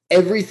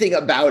 Everything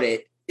about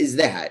it is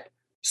that.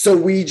 So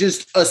we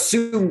just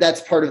assume that's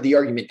part of the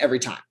argument every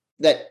time.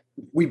 That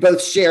we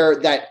both share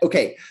that,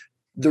 okay,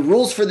 the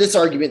rules for this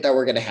argument that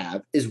we're going to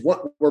have is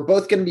what we're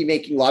both going to be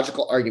making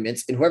logical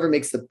arguments, and whoever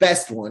makes the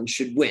best one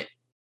should win.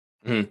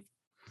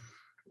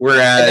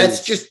 Whereas and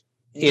that's just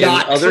in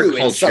not other true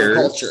in some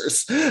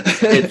cultures,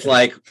 cultures. it's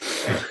like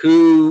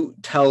who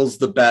tells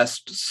the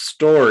best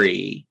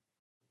story.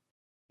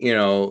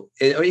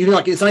 Even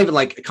like it's not even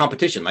like a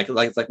competition. Like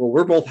it's like, well,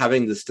 we're both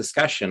having this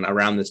discussion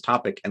around this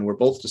topic, and we're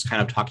both just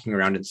kind of talking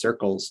around in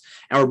circles,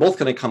 and we're both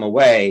going to come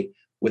away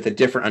with a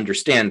different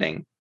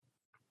understanding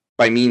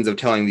by means of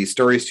telling these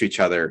stories to each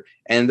other.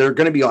 And they're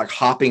going to be like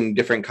hopping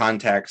different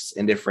contexts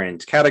in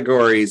different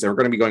categories. They're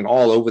going to be going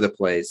all over the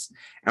place.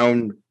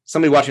 And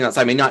somebody watching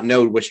outside may not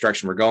know which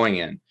direction we're going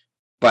in,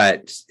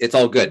 but it's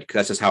all good because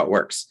that's just how it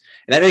works.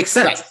 And that makes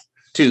sense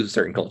to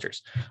certain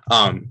cultures.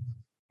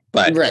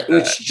 But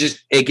which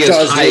just it gives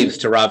hives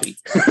to Ravi.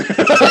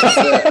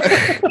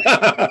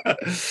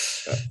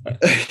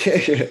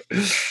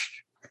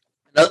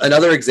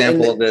 Another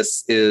example of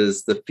this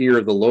is the fear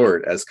of the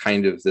Lord as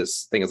kind of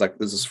this thing. Is like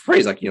there's this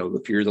phrase like,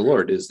 the fear of the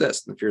Lord is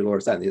this, and the fear of the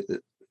Lord is that. And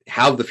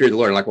have the fear of the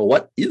Lord. And like, well,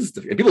 what is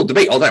the fear? And people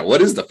debate all the time.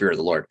 What is the fear of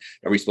the Lord?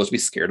 Are we supposed to be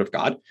scared of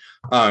God?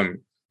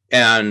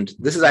 And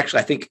this is actually,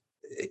 I think,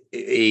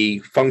 a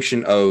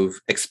function of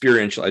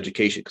experiential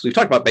education, because we've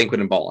talked about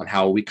Banquet and Ball and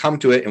how we come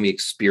to it and we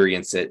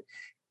experience it,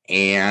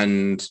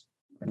 and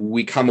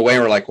we come away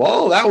and we're like,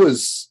 well, that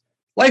was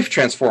life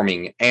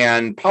transforming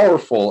and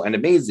powerful and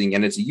amazing,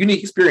 and it's a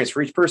unique experience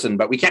for each person,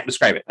 but we can't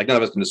describe it. Like none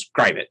of us can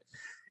describe it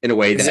in a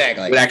way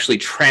that would actually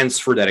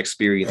transfer that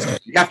experience.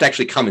 You have to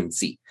actually come and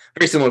see.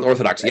 Very similar with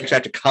Orthodoxy. You actually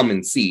have to come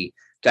and see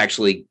to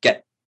actually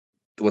get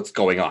what's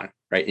going on,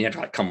 right? And you have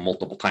to like come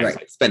multiple times,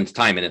 like spend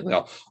time in it.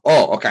 Like,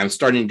 oh, okay, I'm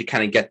starting to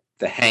kind of get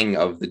the hang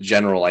of the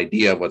general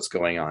idea of what's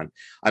going on.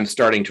 I'm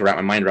starting to wrap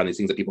my mind around these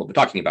things that people have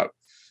been talking about.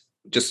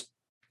 Just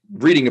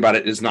reading about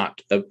it is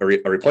not a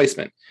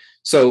replacement.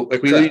 So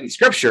like we read in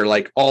scripture,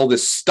 like all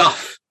this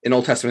stuff in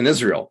Old Testament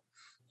Israel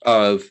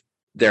of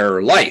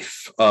their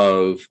life,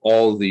 of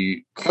all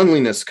the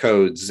cleanliness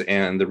codes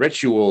and the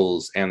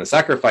rituals and the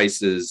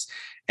sacrifices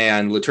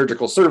and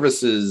liturgical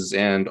services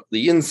and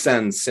the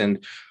incense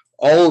and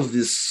all of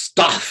this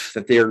stuff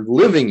that they're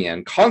living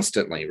in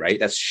constantly, right?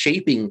 That's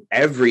shaping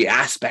every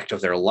aspect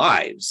of their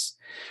lives,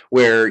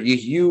 where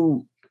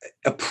you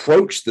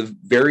approach the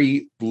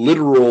very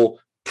literal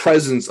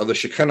presence of the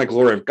Shekinah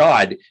glory of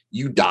God,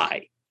 you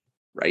die,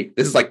 right?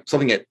 This is like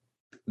something that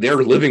they're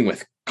living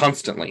with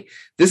constantly.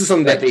 This is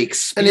something that they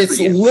experience.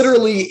 And it's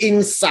literally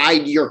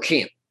inside your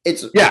camp.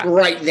 It's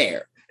right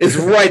there. It's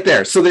right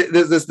there. So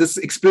this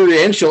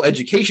experiential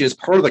education is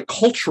part of the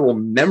cultural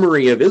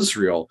memory of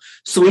Israel.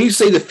 So when you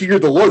say the fear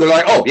of the Lord, they're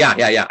like, oh,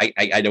 yeah,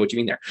 I know what you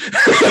mean there.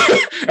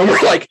 And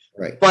we're like,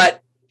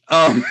 but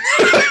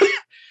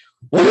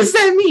what does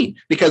that mean?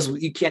 Because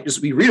you can't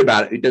just, we read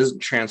about it, it doesn't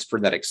transfer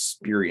that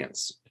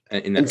experience.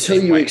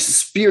 Until you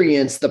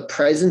experience the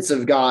presence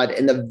of God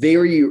and the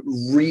very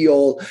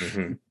real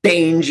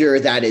danger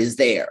that is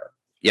there.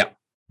 Yeah.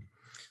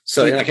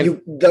 So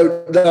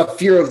the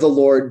fear of the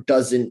Lord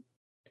doesn't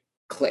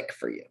click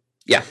for you.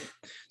 Yeah.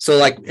 So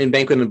like in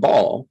Banquet and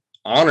Ball,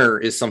 honor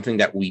is something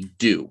that we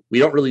do. We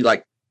don't really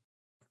like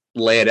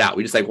lay it out.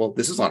 We just like, well,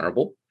 this is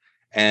honorable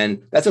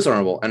and that's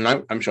dishonorable. And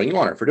I'm showing you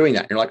honor for doing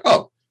that. And you're like,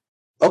 oh,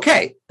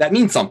 okay, that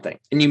means something.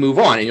 And you move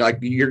on and you're like,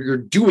 you're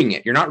doing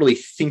it. You're not really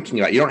thinking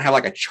about it. You don't have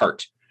like a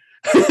chart.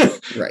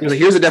 Right. Like,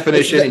 here's a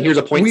definition and here's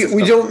a point.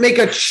 We don't make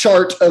a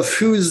chart of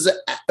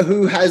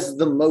who has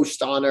the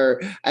most honor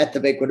at the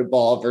Banquet and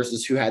Ball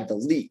versus who had the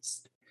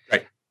least.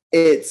 Right.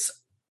 It's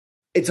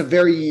a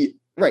very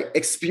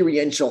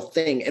experiential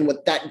thing. And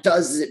what that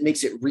does is it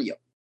makes it real.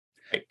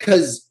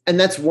 And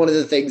that's one of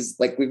the things,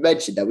 like we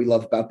mentioned, that we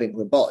love about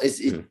Banquet and Ball is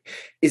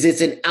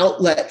it's an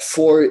outlet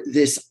for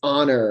this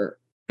honor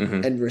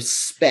and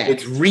respect.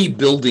 It's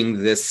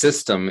rebuilding this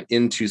system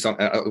into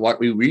something. What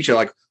we reach are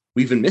like,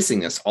 we've been missing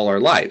this all our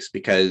lives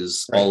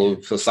because all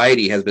of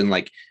society has been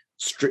like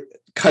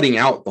cutting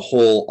out the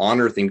whole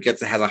honor thing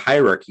because it has a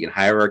hierarchy, and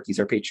hierarchies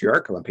are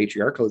patriarchal, and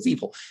patriarchal is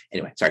evil.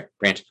 Anyway, sorry,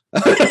 branch.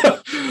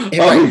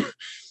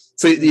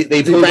 So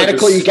they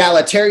radical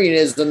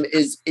egalitarianism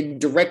is in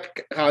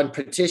direct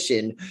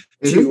competition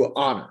to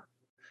honor,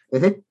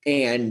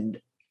 and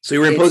so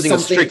you're imposing a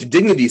strict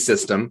dignity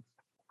system.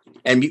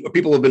 And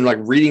people have been like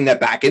reading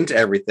that back into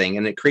everything,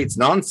 and it creates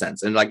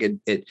nonsense, and like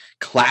it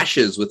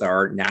clashes with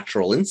our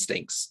natural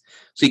instincts.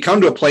 So you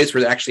come to a place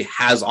where it actually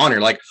has honor,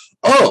 like,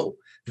 oh,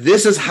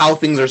 this is how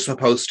things are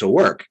supposed to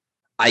work.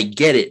 I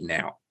get it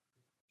now.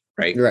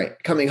 Right.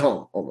 Coming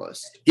home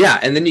almost. Yeah.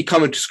 And then you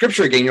come into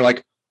scripture again. You're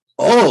like,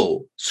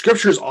 oh,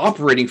 scripture is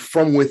operating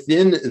from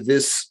within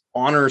this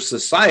honor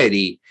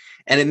society.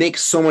 And it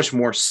makes so much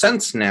more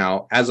sense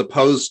now, as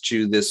opposed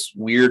to this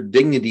weird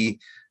dignity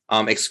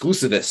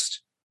exclusivist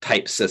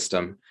type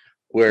system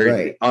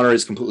where honor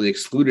is completely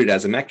excluded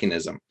as a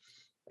mechanism.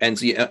 And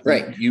so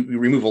you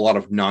remove a lot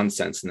of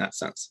nonsense in that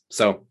sense.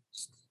 So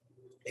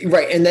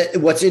and that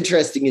what's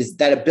interesting is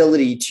that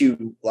ability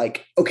to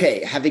like,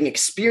 okay, having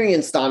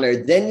experienced honor,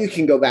 then you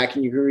can go back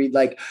and you can read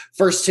like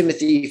 1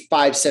 Timothy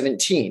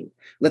 5:17.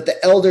 Let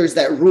the elders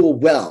that rule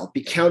well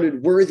be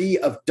counted worthy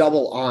of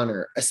double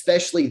honor,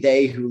 especially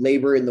they who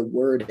labor in the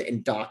word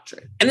and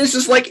doctrine. And it's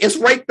just like, it's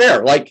right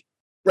there, like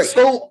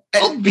so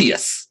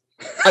obvious.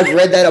 I've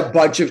read that a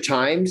bunch of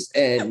times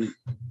and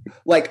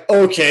like,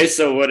 okay,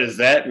 so what does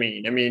that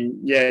mean? I mean,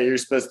 yeah, you're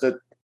supposed to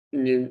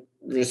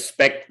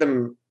respect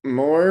them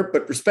more,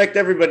 but respect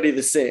everybody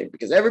the same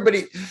because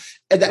everybody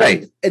and that,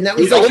 right. And that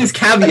was like, all these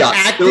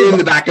caveats in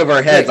the back of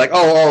our heads, like,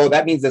 oh,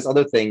 that means this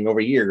other thing over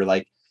here.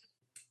 Like,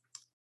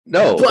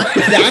 no, but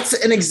that's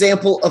an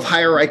example of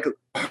hierarchical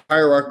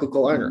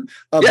honor,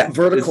 of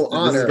vertical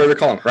honor. This is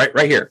vertical honor,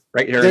 right here.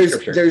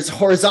 There's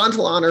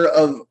horizontal honor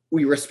of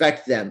we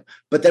respect them,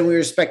 but then we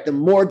respect them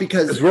more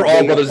because we're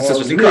all brothers and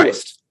sisters in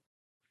Christ.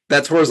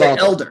 That's horizontal.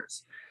 They're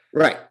elders,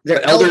 right?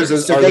 They're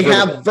elders, so they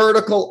have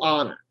vertical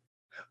honor.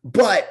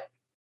 But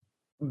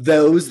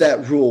those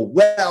that rule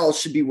well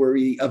should be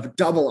worthy of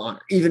double honor,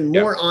 even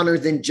more honor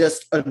than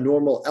just a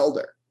normal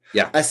elder.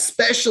 Yeah.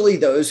 Especially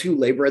those who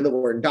labor in the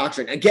word and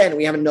doctrine. Again,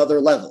 we have another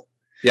level.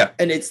 Yeah.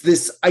 And it's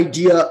this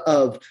idea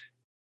of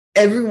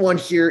everyone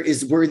here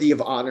is worthy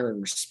of honor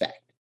and respect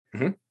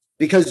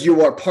because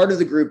you are part of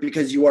the group,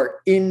 because you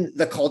are in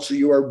the culture.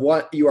 You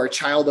are a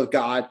child of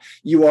God.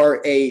 You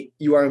are a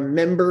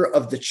member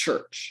of the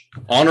church.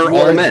 Honor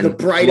all men. The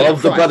bride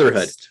Love the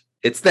brotherhood.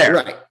 It's there.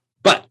 Right.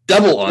 But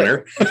double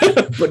honor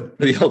but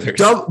the elders.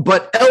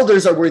 But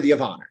elders are worthy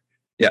of honor.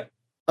 Yeah.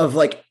 Of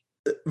like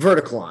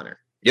vertical honor.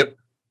 Yep.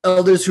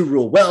 Elders who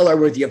rule well are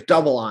worthy of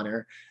double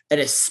honor,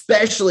 and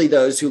especially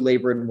those who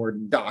labor in word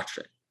and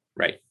doctrine.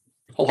 Right.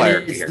 Whole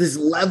hierarchy here. There's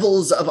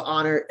levels of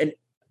honor, and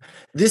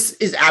this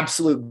is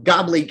absolute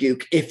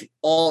gobbledygook if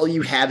all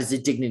you have is a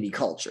dignity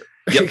culture.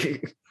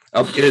 Yep.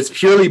 If it's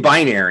purely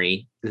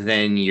binary,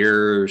 then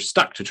you're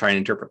stuck to try and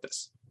interpret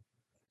this.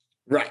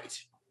 Right.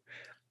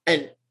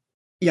 And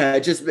yeah,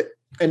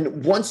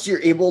 and once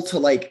you're able to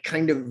like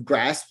kind of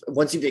grasp,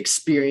 once you've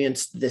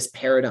experienced this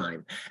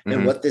paradigm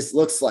and what this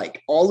looks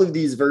like, all of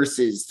these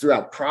verses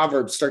throughout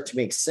Proverbs start to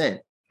make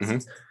sense.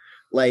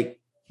 Like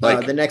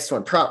the next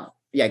one, go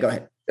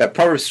ahead.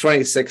 Proverbs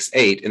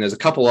 26:8, and there's a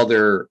couple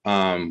other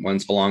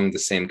ones along the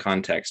same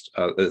context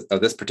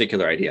of this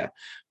particular idea.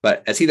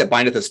 But as he that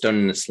bindeth a stone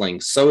in a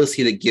sling, so is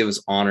he that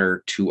gives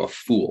honor to a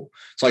fool.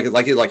 So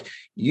like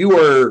you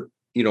are,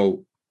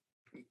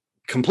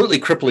 completely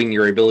crippling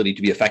your ability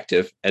to be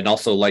effective and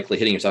also likely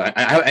hitting yourself.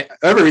 I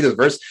ever read this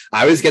verse,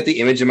 I always get the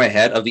image in my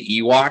head of the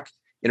Ewok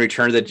in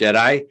Return of the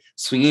Jedi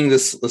swinging the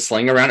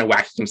sling around and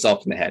whacking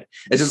himself in the head.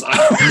 It's just, I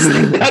always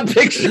think that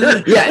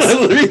picture. Yes.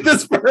 I read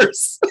this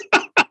verse.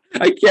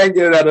 I can't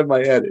get it out of my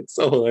head. It's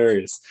so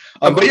hilarious.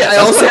 But yeah, I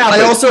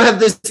also have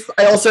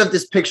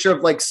this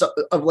picture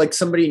of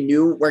somebody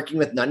new working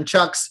with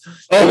nunchucks.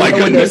 Oh my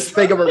goodness!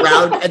 Spin them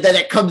around, and then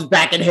it comes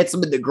back and hits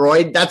them in the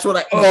groin. That's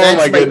what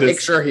my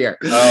picture here.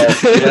 Oh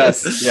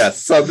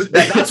yes. So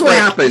that's what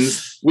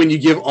happens when you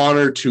give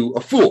honor to a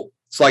fool.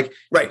 It's like,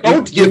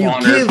 don't give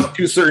honor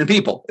to certain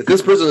people. If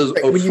this person is a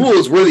fool,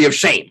 is worthy of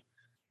shame.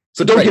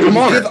 So don't give him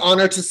honor. Give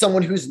honor to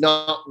someone who's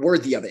not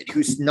worthy of it,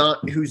 who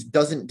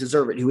doesn't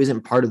deserve it, who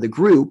isn't part of the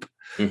group,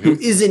 who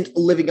isn't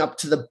living up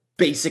to the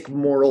basic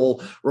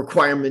moral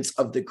requirements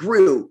of the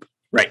group.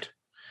 Right.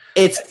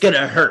 It's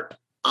gonna hurt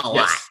a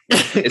lot.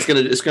 It's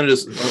gonna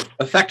just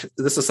affect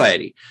the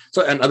society.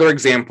 So another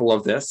example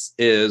of this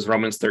is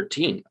Romans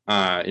 13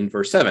 in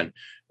verse 7.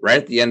 Right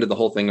at the end of the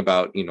whole thing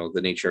about,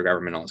 the nature of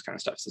government, all this kind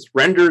of stuff. It says,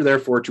 render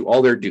therefore to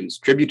all their dues,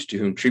 tribute to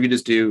whom tribute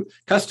is due,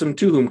 custom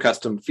to whom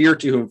custom, fear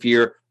to whom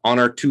fear,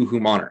 honor to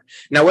whom honor.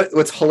 Now,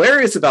 what's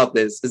hilarious about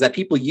this is that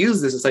people use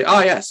this and say,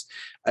 oh, yes,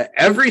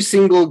 every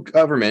single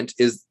government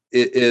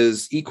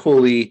is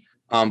equally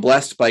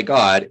blessed by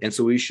God. And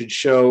so we should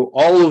show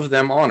all of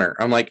them honor.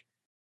 I'm like,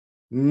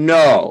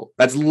 no,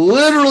 that's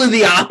literally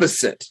the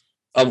opposite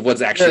of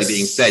what's actually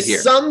being said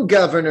here. Some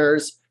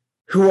governors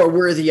who are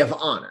worthy of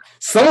honor.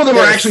 Some of them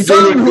are actually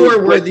doing who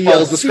are worthy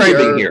of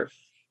describing here.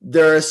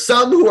 There are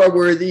some who are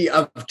worthy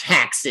of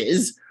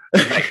taxes.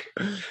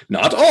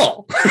 Not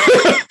all.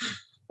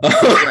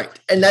 Right.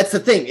 And that's the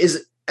thing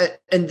is,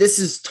 and this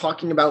is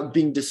talking about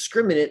being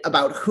discriminate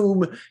about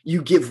whom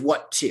you give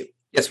what to.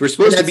 Yes, we're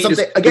supposed to be.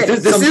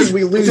 Something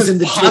we lose in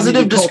the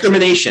positive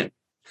discrimination.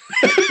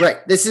 Right.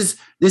 This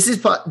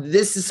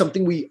is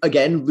something we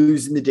again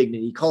lose in the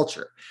dignity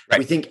culture. Right.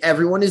 We think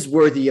everyone is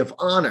worthy of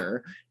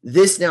honor.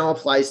 This now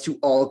applies to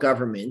all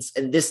governments,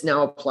 and this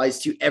now applies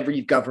to every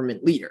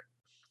government leader,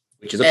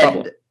 which is a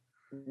problem.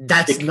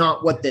 That's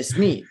not what this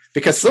means.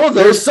 Because some of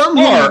those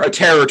are a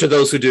terror to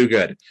those who do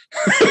good.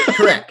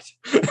 Correct.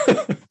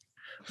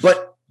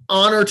 But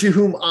honor to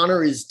whom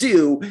honor is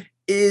due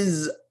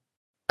is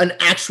an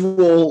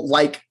actual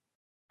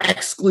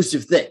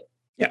exclusive thing.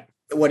 Yeah.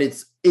 What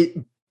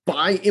it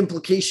by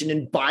implication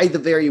and by the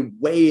very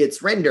way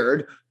it's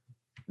rendered,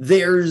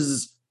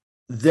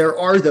 there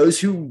are those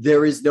who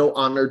there is no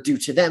honor due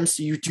to them,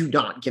 so you do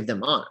not give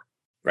them honor.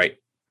 Right.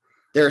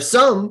 There are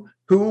some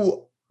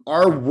who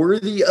are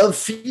worthy of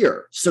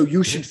fear, so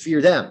you should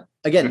fear them.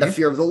 Again, the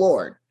fear of the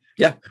Lord.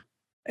 Yeah.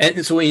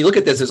 And so when you look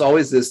at this, there's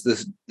always this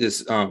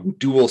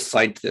dual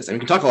side to this. And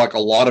we can talk a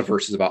lot of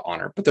verses about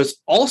honor, but there's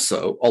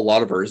also a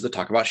lot of verses that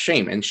talk about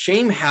shame. And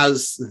shame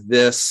has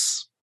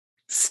this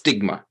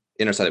stigma.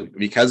 in our society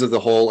because of the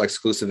whole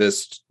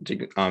exclusivist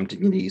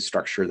dignity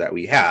structure that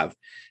we have,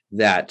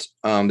 that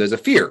there's a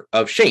fear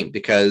of shame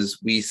because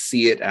we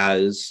see it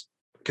as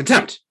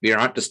contempt. We are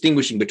not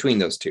distinguishing between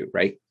those two,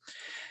 right?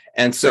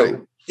 And so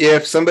right.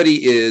 If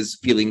somebody is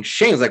feeling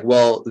shame, it's like,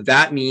 well,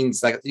 that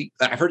means, like,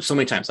 I've heard so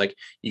many times, like,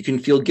 you can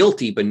feel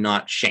guilty but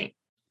not shame.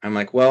 I'm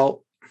like,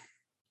 well,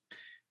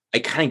 I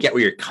kind of get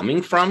where you're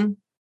coming from,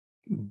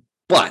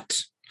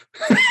 but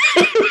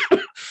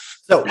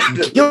so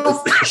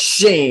guilt,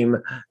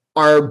 shame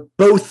are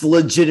both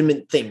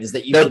legitimate things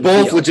that you. They're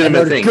both feel,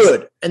 legitimate things.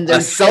 Good, and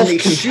then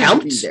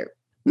self-contempt.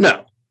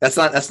 No, that's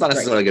not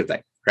necessarily a good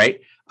thing,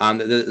 right?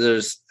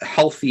 There's a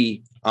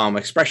healthy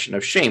expression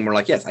of shame. We're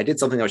like, yes, I did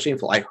something that was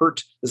shameful. I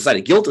hurt the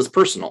society. Guilt is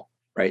personal,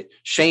 right?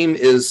 Shame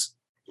is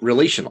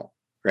relational,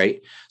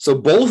 right? So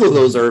both of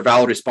those are a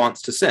valid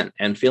response to sin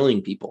and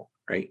failing people,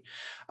 right?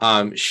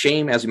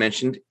 Shame, as we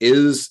mentioned,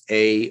 is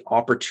a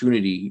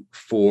opportunity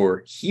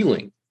for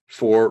healing,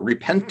 for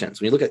repentance.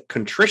 When you look at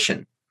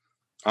contrition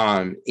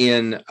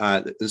in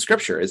the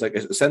scripture, is like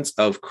a sense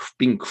of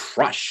being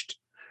crushed,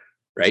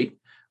 right?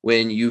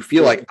 When you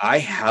feel like I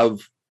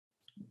have.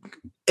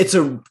 It's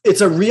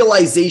a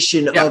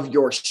realization of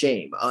your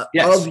shame,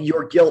 of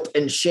your guilt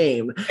and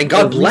shame. And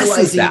God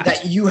blesses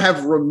that you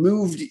have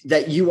removed,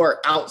 that you are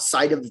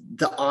outside of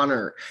the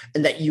honor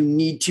and that you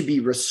need to be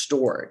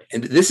restored.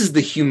 And this is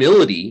the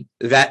humility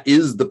that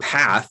is the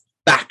path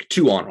back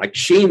to honor. Like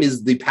shame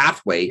is the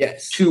pathway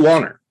to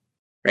honor,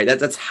 right?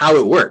 That's how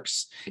it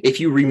works.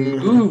 If you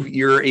remove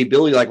your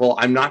ability, like, well,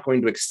 I'm not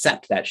going to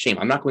accept that shame.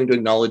 I'm not going to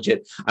acknowledge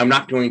it. I'm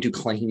not going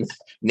to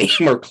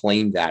name or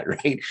claim that,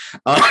 right?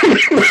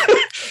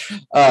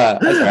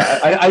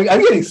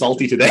 I'm getting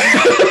salty today.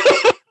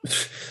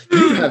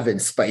 You have been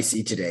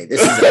spicy today.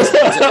 This is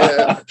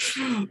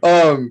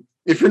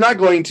if you're not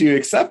going to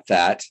accept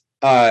that,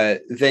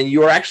 then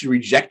you are actually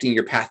rejecting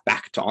your path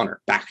back to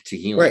honor, back to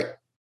healing.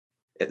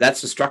 Right.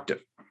 That's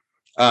destructive.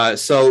 But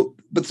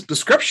the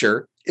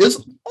scripture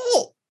is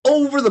all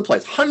over the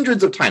place.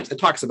 Hundreds of times it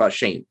talks about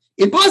shame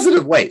in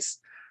positive ways,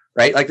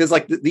 right? Like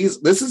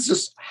this is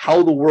just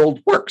how the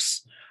world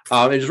works.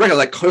 And just regular,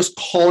 like just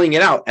calling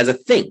it out as a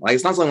thing. Like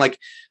it's not something like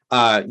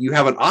you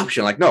have an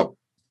option. Like, no,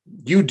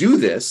 you do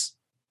this,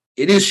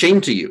 it is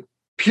shame to you.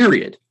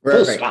 Period.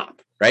 Full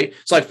stop. Right.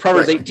 So like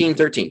Proverbs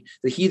 18:13,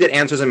 that he that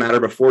answers a matter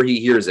before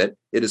he hears it,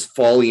 it is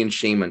folly and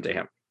shame unto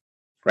him.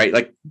 Right.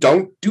 Like,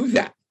 don't do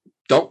that.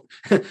 Don't.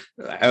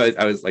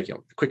 I was like,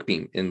 Quick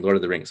Beam in Lord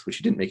of the Rings, which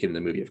he didn't make it in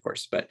the movie, of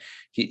course, but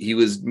he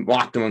was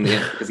mocked on the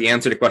end because he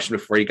answered a question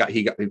before he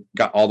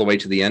got all the way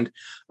to the end.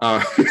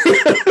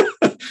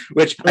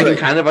 Which I can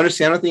kind of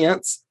understand with the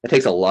ants. It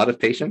takes a lot of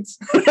patience.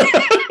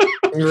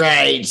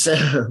 Right.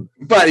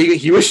 But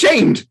he was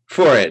shamed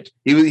for it.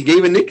 He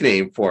gave a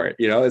nickname for it.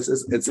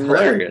 It's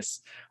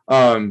hilarious.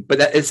 But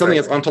that is something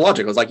that's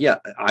ontological. It's like,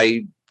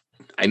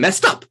 I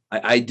messed up.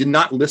 I did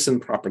not listen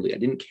properly. I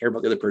didn't care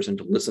about the other person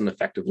to listen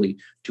effectively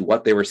to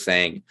what they were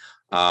saying.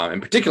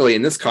 And particularly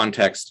in this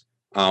context,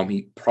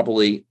 he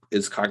probably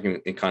is talking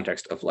in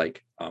context of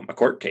like a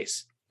court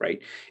case, right?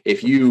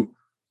 If you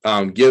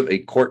give a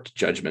court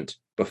judgment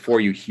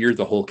before you hear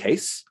the whole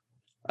case,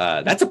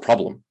 that's a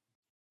problem.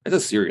 That's a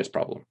serious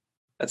problem.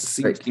 That's a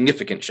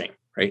significant shame,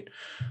 right?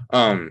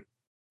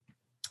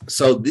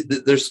 So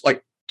there's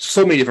like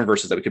so many different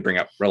verses that we could bring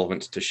up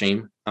relevant to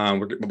shame.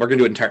 We're going to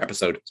do an entire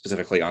episode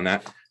specifically on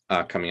that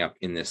coming up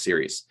in this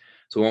series.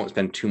 So we won't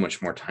spend too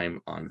much more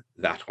time on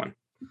that one.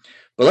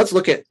 But let's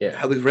look at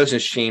how the relation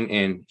is shame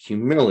and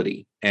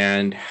humility,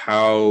 and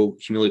how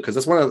humility, because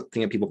that's one of the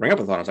things that people bring up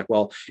with honor. It's like,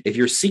 well, if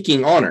you're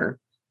seeking honor,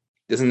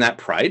 isn't that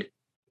pride?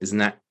 Isn't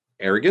that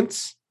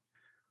arrogance?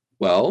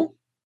 Well,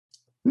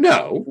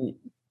 no.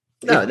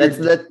 No,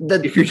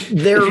 if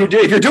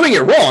you're doing it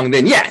wrong,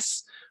 then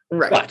yes.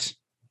 Right. But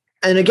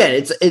and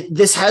again,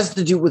 this has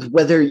to do with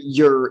whether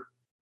your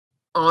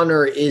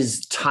honor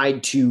is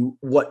tied to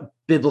what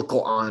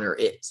biblical honor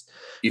is.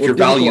 If your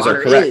values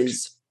are correct.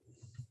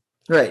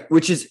 Right.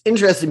 Which is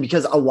interesting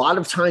because a lot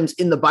of times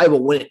in the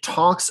Bible, when it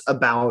talks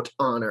about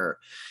honor,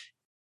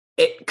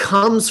 it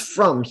comes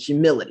from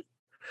humility.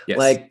 Yes.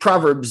 Like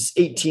Proverbs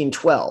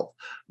 18:12.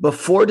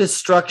 Before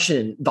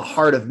destruction, the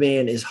heart of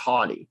man is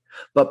haughty,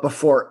 but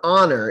before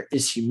honor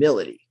is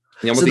humility.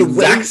 So the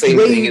exact same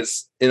thing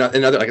is in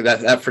another, like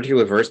that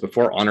particular verse,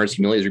 before honor is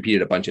humility, is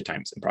repeated a bunch of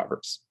times in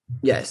Proverbs.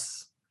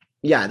 Yes.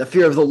 Yeah. The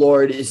fear of the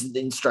Lord is the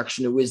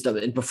instruction of wisdom,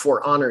 and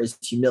before honor is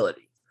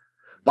humility.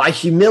 By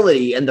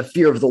humility and the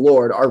fear of the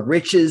Lord are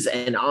riches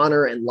and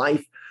honor and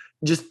life.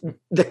 Just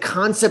the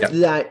concept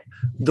that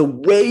the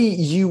way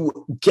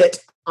you get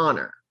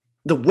honor,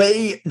 the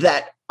way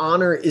that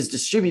honor is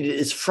distributed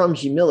is from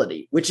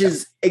humility, which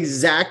is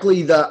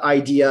exactly the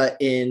idea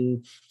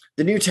in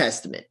the New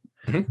Testament,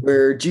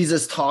 where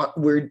Jesus taught,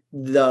 where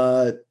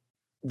the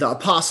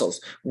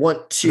apostles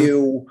want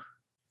to,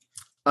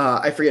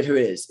 I forget who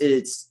it is.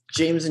 It's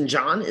James and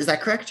John. Is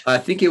that correct? I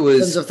think it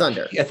was Sons of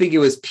Thunder. I think it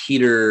was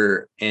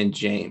Peter and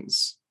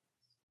James.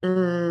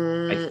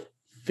 I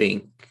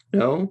think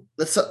the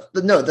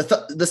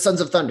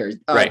Sons of Thunder.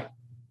 Right.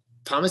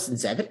 Thomas and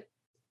Zebedee.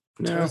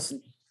 No.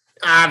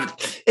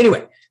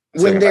 Anyway,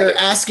 when they're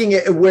asking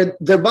it, when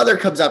their mother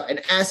comes up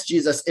and asks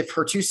Jesus if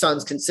her two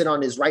sons can sit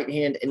on his right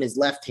hand and his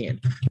left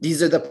hand,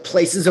 these are the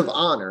places of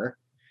honor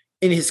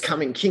in his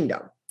coming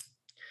kingdom.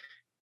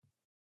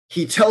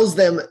 He tells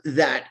them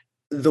that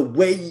the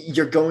way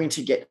you're going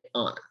to get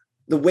honor,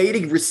 the way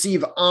to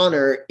receive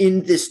honor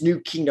in this new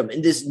kingdom,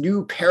 in this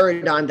new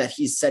paradigm that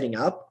he's setting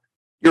up.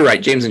 You're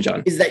right. James and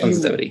John. Is that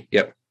you?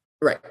 Yep.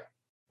 Right.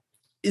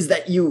 Is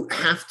that you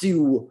have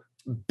to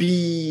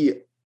be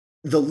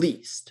the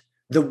least.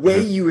 The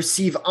way you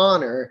receive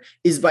honor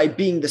is by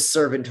being the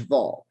servant of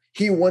all.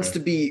 He wants to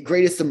be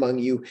greatest among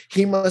you.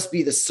 He must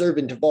be the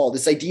servant of all.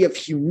 This idea of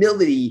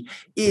humility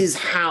is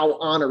how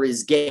honor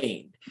is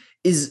gained.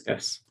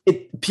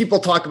 People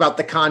talk about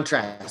the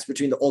contrast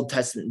between the Old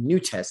Testament and New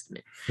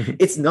Testament.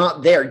 It's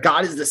not there.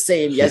 God is the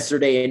same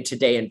yesterday and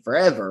today and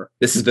forever.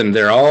 This has been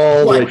there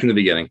all the way from the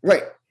beginning.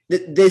 Right.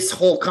 This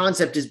whole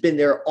concept has been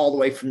there all the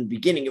way from the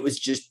beginning. It was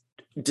just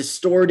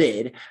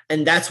distorted,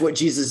 and that's what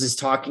Jesus is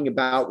talking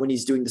about when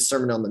he's doing the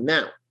Sermon on the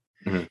Mount.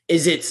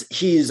 He's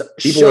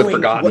people showing have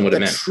forgotten what it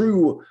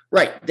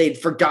meant. They'd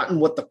forgotten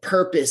what the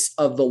purpose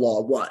of the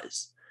law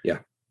was,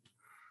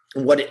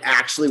 and what it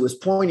actually was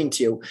pointing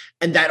to,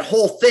 and that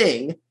whole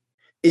thing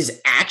is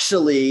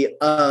actually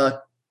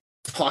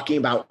talking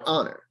about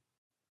honor.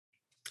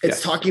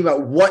 It's talking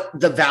about what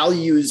the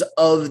values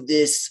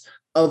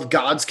of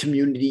God's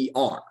community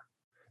are.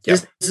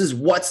 This is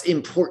what's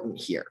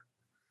important here.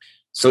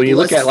 So you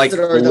look at like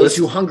those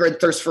who hunger and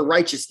thirst for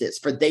righteousness,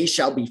 for they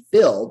shall be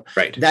filled.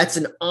 Right. That's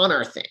an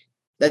honor thing.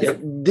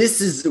 This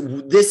is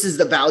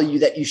the value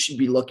that you should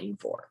be looking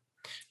for.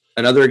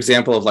 Another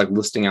example of like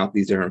listing out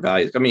these different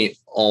values. I mean,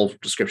 all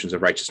descriptions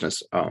of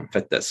righteousness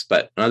fit this,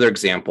 but another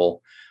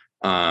example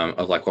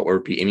of like what we're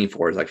be aiming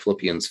for is like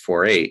Philippians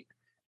 4:8,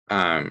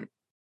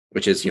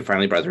 which is,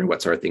 finally, brethren,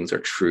 whatsoever things are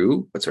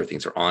true, whatsoever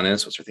things are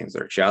honest, whatsoever things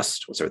are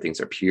just, whatsoever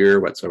things are pure,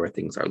 whatsoever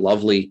things are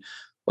lovely,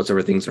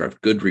 whatsoever things are of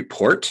good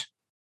report.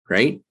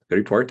 Right? Good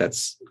report,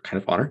 that's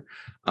kind of honor.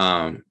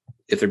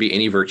 If there be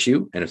any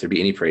virtue and if there be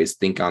any praise,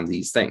 think on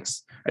these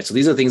things. Right? So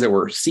these are the things that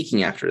we're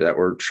seeking after, that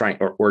we're trying,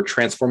 or we're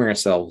transforming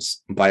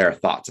ourselves by our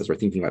thoughts as we're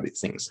thinking about these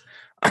things.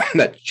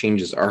 That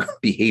changes our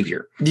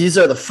behavior. These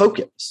are the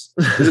focus.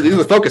 These are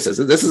the focuses.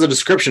 This is a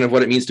description of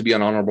what it means to be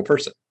an honorable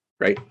person,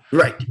 right?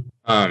 Right.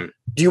 Do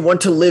you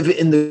want to live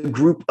in the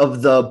group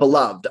of the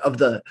beloved,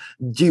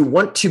 do you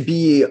want to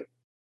be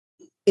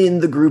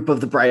in the group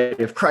of the bride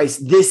of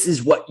Christ? This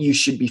is what you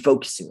should be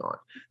focusing on.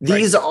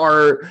 These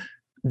are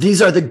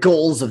the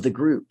goals of the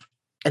group,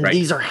 and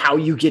these are how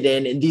you get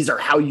in, and these are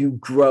how you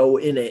grow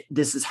in it.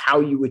 This is how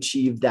you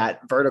achieve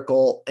that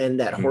vertical and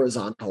that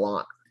horizontal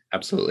honor.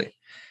 Absolutely.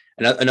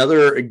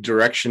 Another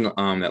direction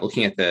that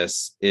looking at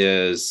this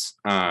is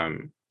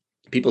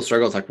people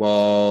struggle. It's like,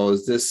 well,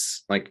 is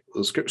this like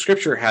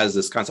scripture has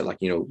this concept,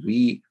 like,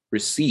 we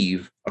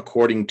receive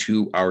according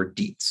to our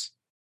deeds.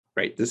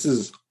 Right. This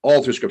is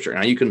all through scripture.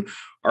 Now you can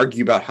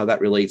argue about how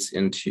that relates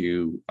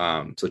into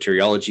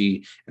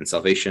soteriology and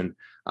salvation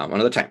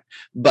another time,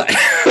 but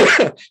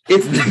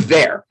it's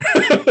there.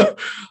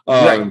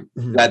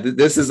 That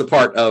this is a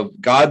part of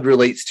God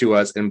relates to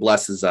us and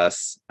blesses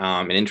us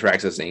and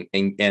interacts us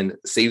and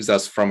saves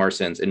us from our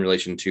sins in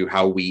relation to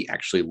how we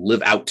actually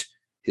live out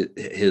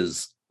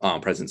his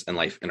presence and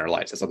life in our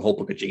lives. That's the whole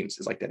book of James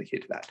is like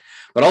dedicated to that,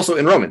 but also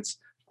in Romans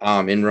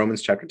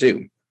chapter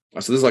 2. So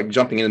this is like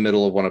jumping in the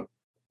middle of one of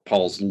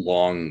Paul's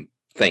long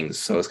things,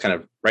 so it's kind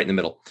of right in the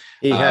middle.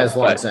 He has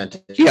long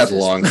sentences. He has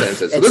long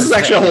sentences. So this is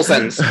actually a whole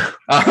sentence.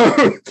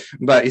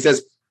 But he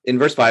says in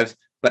verse 5,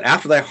 but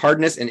after thy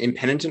hardness and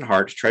impenitent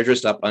heart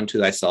treasurest up unto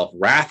thyself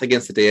wrath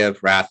against the day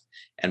of wrath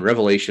and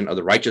revelation of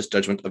the righteous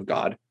judgment of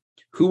God,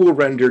 who will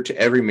render to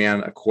every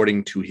man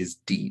according to his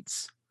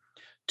deeds.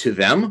 To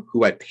them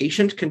who at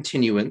patient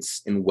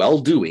continuance in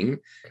well-doing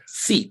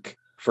seek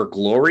for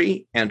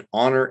glory and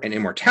honor and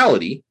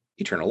immortality,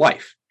 eternal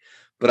life.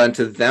 But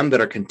unto them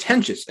that are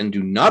contentious and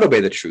do not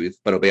obey the truth,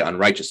 but obey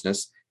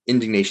unrighteousness,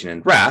 indignation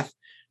and wrath,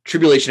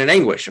 tribulation and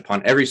anguish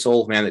upon every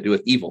soul of man that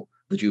doeth evil,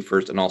 the Jew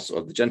first and also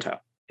of the Gentile.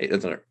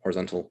 It's a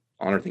horizontal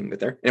honor thing, but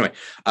there. Anyway,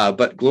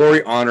 but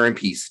glory, honor, and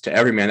peace to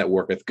every man that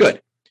worketh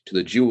good, to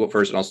the Jew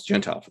first and also the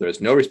Gentile, for there is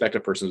no respect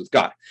of persons with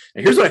God.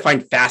 And here's what I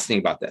find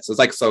fascinating about this. It's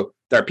like, so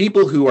there are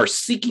people who are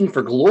seeking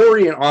for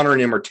glory and honor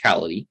and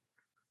immortality,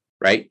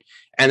 right?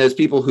 And there's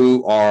people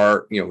who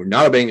are,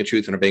 not obeying the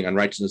truth and obeying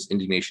unrighteousness,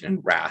 indignation, and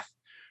wrath.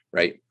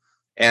 Right.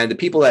 And the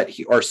people that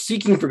are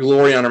seeking for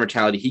glory and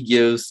immortality, he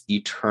gives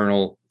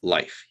eternal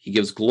life. He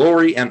gives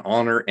glory and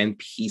honor and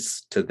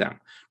peace to them,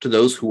 to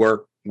those who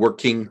are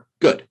working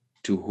good,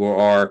 to who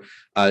are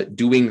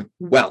doing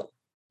well,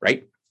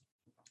 right?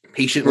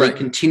 Patiently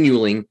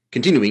continuing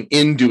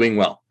in doing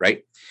well,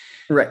 right?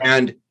 Right.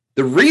 And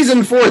the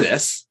reason for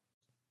this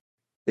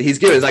that he's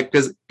given is like,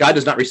 because God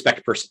does not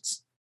respect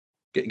persons.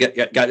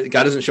 God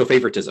doesn't show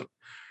favoritism,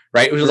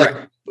 right? Which is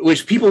like,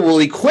 which people will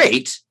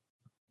equate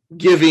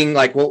giving,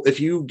 like, well,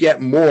 if you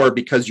get more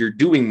because you're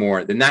doing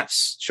more, then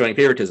that's showing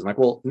favoritism. Like,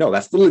 well, no,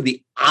 that's literally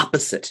the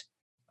opposite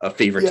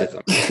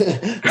favoritism.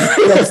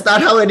 That's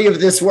not how any of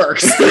this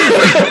works.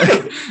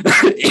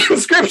 In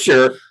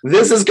scripture,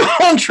 this is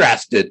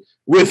contrasted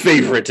with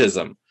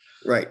favoritism.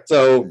 Right.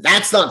 So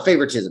that's not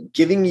favoritism.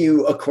 Giving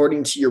you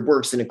according to your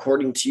works and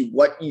according to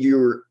what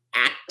your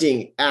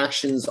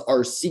actions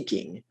are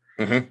seeking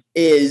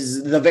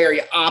is the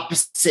very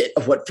opposite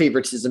of what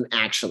favoritism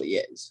actually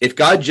is. If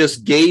God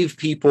just gave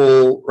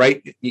people,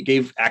 right, he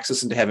gave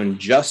access into heaven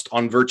just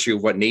on virtue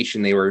of what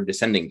nation they were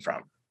descending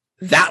from,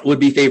 that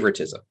would be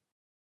favoritism,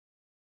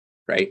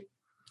 right?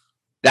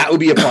 That would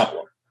be a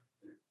problem.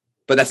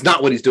 But that's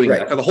not what he's doing.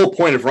 Right. The whole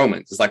point of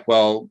Romans is like,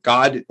 well,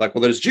 God, like,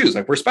 well, there's Jews,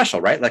 like, we're special,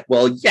 right? Like,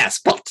 well, yes,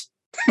 but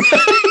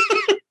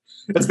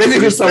it's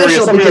basically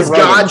special because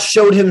God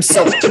showed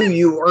himself to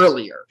you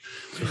earlier.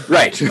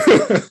 Right.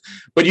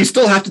 But you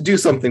still have to do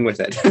something with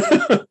it.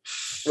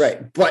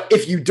 Right. But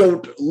if you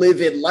don't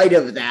live in light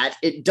of that,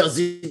 it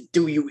doesn't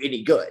do you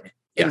any good.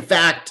 In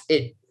fact,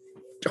 it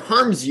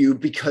harms you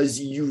because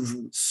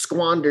you've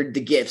squandered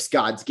the gifts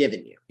God's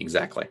given you.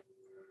 Exactly.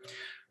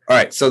 All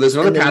right. So there's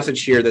another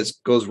passage here that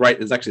goes right.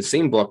 It's actually the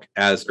same book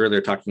as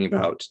earlier talking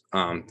about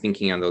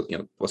thinking on those,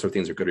 what sort of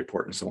things are good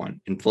report and so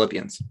on in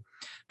Philippians,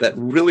 that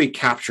really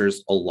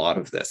captures a lot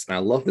of this. And I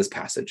love this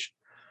passage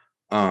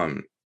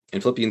in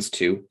Philippians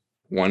 2,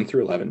 1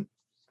 through 11.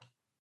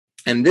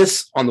 And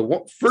this, on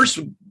the first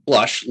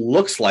blush,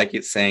 looks like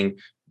it's saying,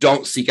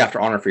 don't seek after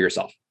honor for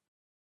yourself,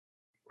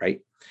 right?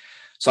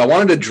 So I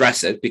wanted to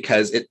address it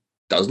because it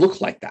does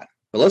look like that.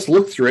 But let's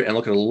look through it and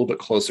look at it a little bit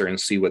closer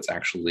and see what's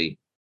actually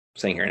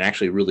saying here, and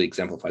actually really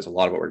exemplifies a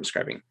lot of what we're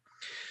describing. It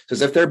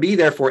says, if there be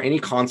therefore any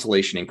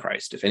consolation in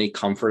Christ, if any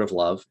comfort of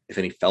love, if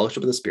any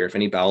fellowship of the Spirit, if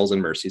any bowels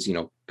and mercies,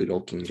 good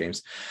old King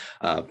James,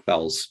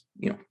 bowels,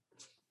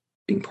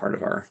 being part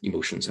of our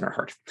emotions in our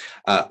heart.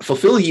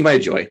 Fulfill ye my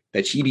joy,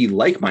 that ye be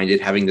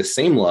like-minded, having the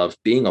same love,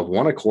 being of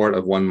one accord,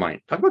 of one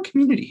mind. Talk about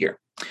community here.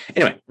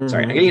 Anyway,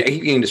 sorry, I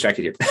keep getting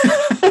distracted here.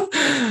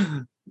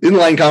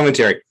 Inline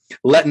commentary.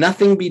 Let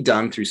nothing be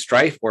done through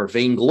strife or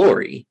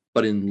vainglory,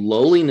 but in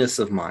lowliness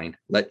of mind,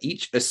 let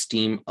each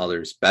esteem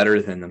others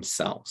better than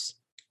themselves.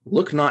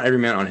 Look not every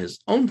man on his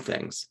own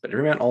things, but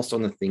every man also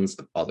on the things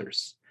of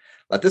others.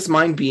 Let this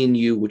mind be in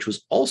you, which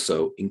was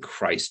also in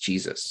Christ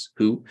Jesus,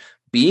 who,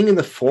 being in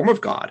the form of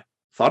God,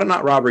 thought it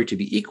not robbery to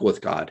be equal with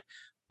God,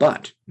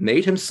 but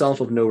made himself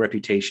of no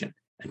reputation,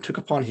 and took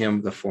upon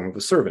him the form of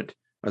a servant,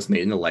 and was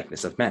made in the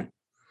likeness of men.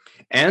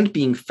 And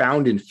being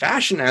found in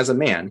fashion as a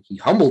man, he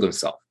humbled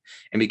himself,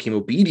 and became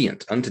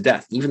obedient unto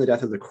death, even the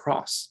death of the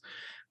cross.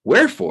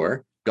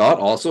 Wherefore, God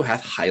also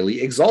hath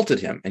highly exalted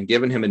him, and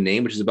given him a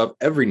name which is above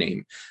every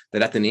name,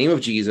 that at the name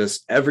of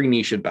Jesus every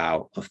knee should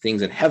bow, of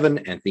things in heaven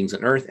and things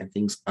on earth and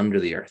things under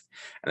the earth,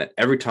 and that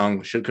every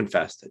tongue should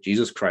confess that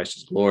Jesus Christ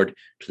is Lord,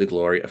 to the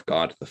glory of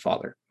God the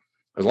Father.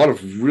 There's a lot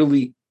of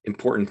really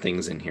important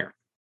things in here.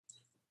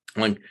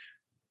 When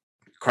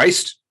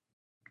Christ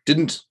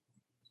didn't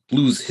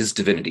lose his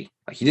divinity,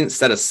 like he didn't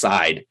set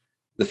aside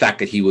the fact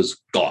that he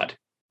was God.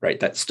 Right,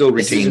 that still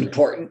retained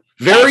important.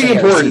 Very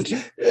important.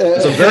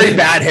 Some very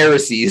bad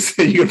heresies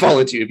that you can fall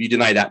into if you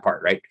deny that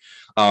part, right?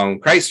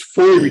 Christ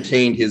fully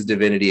retained his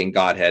divinity and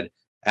Godhead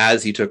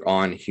as he took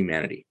on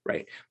humanity,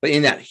 right? But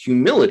in that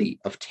humility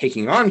of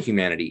taking on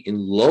humanity, in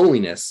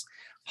lowliness,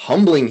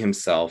 humbling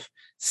himself,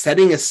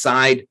 setting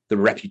aside the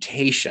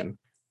reputation,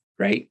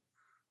 right?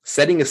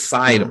 Setting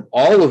aside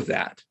all of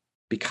that,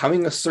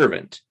 becoming a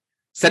servant,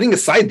 setting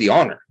aside the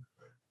honor,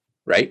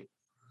 right?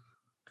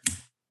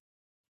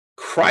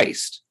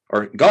 Christ,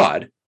 or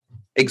God,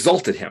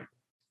 exalted him,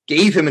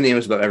 gave him a name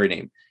above every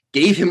name,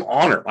 gave him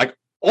honor, like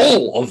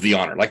all of the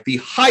honor, like the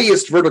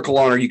highest vertical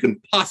honor you can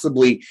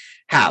possibly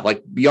have,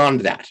 like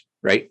beyond that,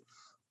 right,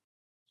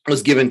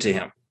 was given to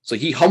him. So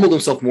he humbled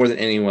himself more than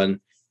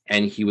anyone,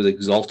 and he was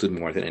exalted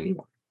more than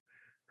anyone,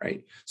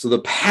 right? So the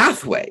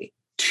pathway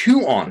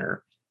to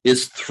honor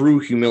is through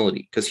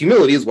humility, because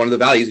humility is one of the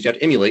values that you have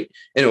to emulate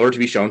in order to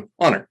be shown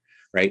honor.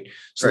 Right.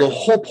 So the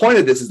whole point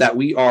of this is that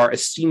we are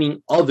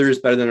esteeming others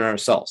better than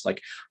ourselves.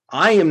 Like,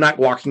 I am not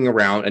walking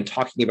around and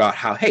talking about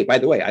how, hey, by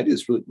the way, I did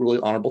this really, really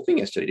honorable thing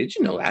yesterday. Did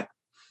you know that?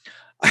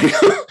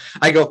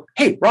 I go,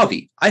 hey,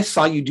 Ravi, I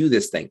saw you do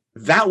this thing.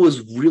 That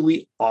was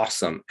really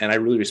awesome. And I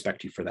really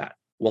respect you for that.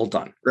 Well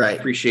done. Right. I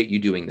appreciate you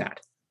doing that.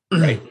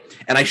 Right.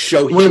 And I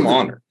show him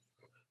honor.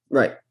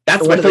 Right.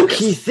 That's one of the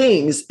key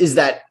things is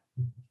that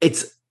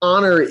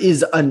honor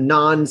is a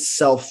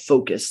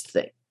non-self-focused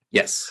thing.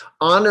 Yes.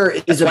 Honor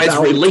is about it's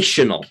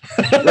relational.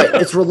 Right.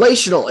 It's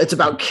relational. It's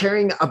about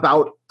caring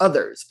about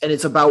others, and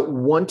it's about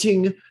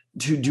wanting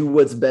to do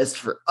what's best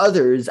for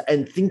others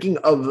and thinking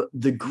of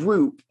the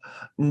group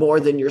more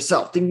than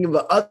yourself, thinking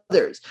of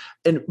others.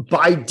 And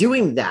by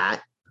doing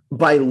that,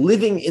 by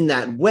living in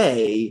that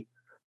way,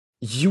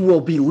 you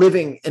will be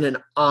living in an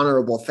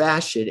honorable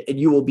fashion, and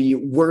you will be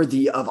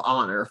worthy of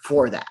honor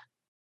for that.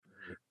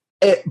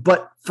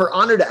 But for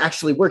honor to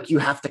actually work, you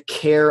have to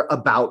care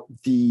about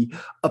the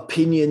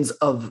opinions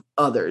of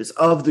others,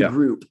 of the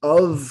group,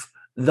 of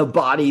the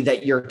body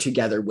that you're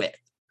together with.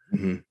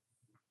 Mm-hmm.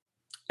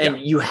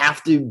 And you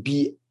have to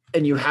be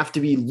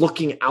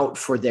looking out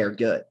for their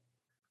good.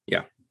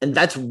 And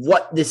that's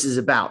what this is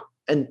about.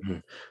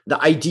 And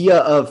the idea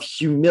of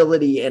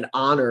humility and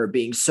honor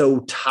being so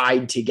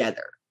tied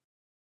together.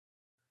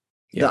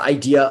 Yeah. The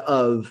idea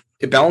of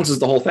it balances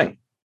the whole thing.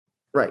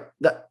 Right.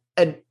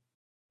 And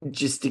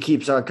just it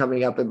keeps on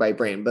coming up in my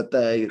brain, but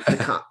the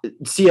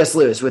C.S.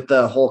 Lewis with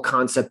the whole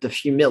concept of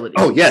humility.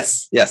 Oh,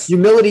 yes. Yes.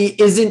 Humility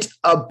isn't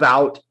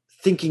about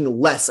thinking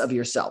less of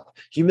yourself.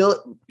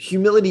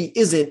 Humility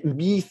isn't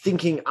me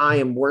thinking I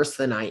am worse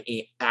than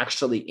I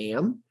actually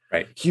am.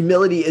 Right.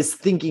 Humility is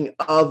thinking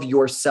of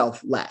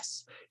yourself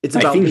less. It's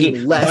about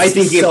being less by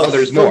thinking of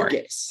others more.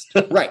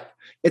 Right.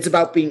 It's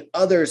about being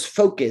others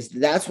focused.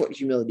 That's what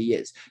humility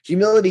is.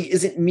 Humility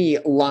isn't me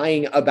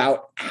lying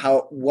about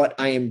what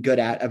I am good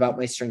at, about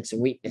my strengths and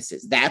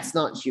weaknesses. That's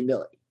not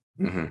humility.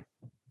 Mm-hmm.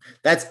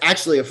 That's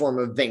actually a form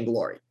of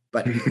vainglory,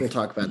 but we'll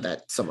talk about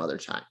that some other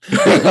time.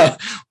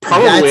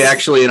 Probably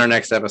actually in our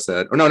next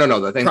episode. Or no.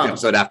 I think the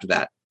episode after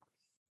that.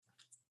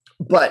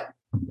 But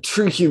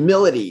true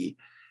humility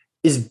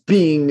is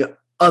being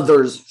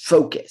others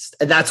focused.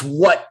 And that's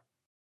what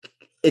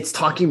it's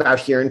talking about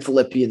here in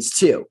Philippians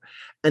 2.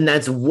 And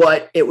that's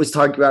what it was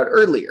talking about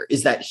earlier,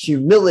 is that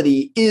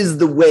humility is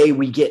the way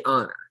we get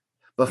honor.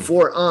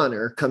 Before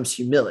honor comes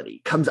humility,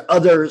 comes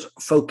others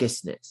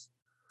focusedness.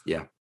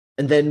 Yeah.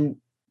 And then,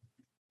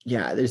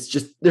 there's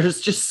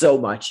just so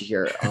much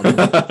here.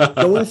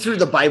 Going through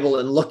the Bible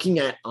and looking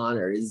at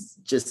honor is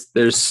just,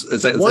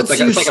 it's like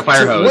a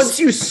fire hose.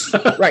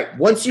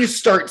 Once you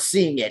start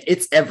seeing it,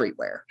 it's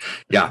everywhere.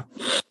 Yeah.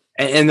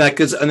 And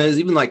there's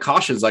even like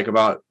cautions like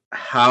about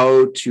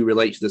how to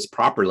relate to this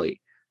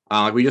properly.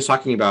 Like we were just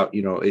talking about,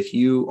 if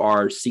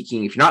you're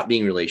not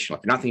being relational,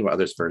 if you're not thinking about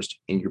others first,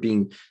 and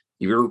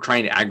you're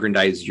trying to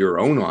aggrandize your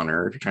own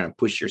honor, if you're trying to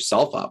push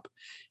yourself up,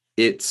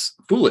 it's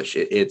foolish.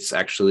 It's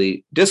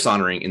actually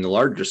dishonoring in the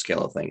larger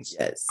scale of things.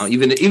 Yes.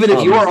 Even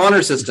if your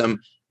honor system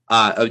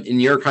in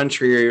your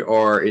country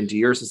or into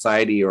your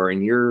society or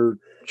in your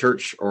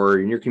church or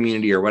in your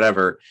community or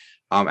whatever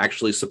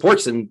actually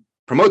supports and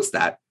promotes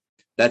that,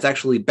 that's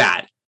actually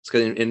bad. It's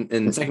because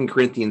in 2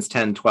 Corinthians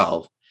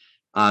 10:12,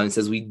 it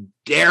says, we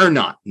dare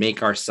not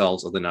make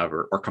ourselves of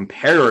another or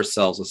compare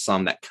ourselves with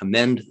some that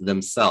commend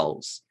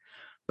themselves,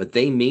 but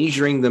they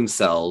measuring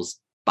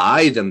themselves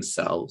by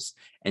themselves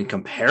and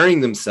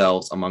comparing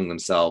themselves among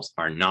themselves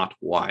are not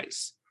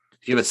wise.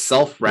 If you have a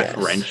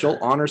self-referential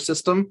honor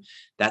system,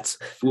 that's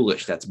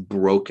foolish. That's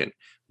broken.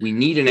 We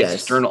need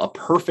a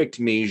perfect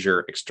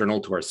measure external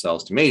to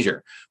ourselves to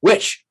measure,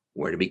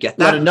 where do we get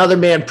that? Let another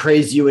man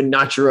praise you and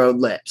not your own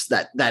lips.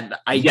 That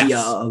idea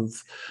of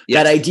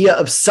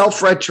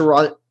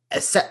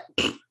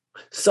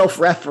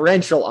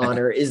self-referential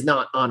honor is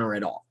not honor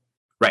at all.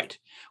 Right.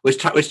 Which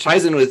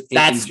ties in with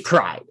that's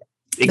pride.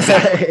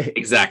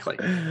 Exactly.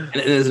 And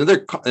there's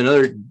another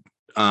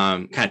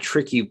kind of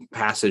tricky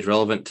passage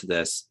relevant to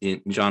this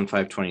in John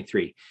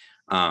 5:23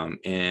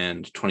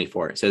 and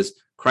 24. It says,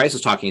 Christ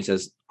is talking. He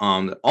says,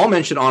 all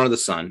men should honor the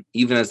Son,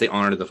 even as they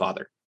honor the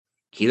Father.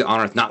 He that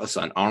honoreth not the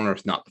Son,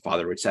 honoreth not the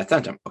Father which hath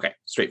sent him. Okay,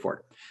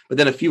 straightforward. But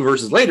then a few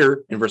verses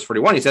later, in verse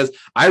 41, he says,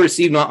 I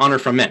receive not honor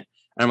from men.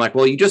 And I'm like,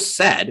 well, you just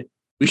said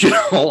we should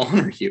all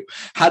honor you.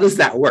 How does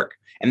that work?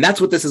 And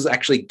that's what this is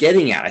actually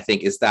getting at, I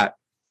think, is that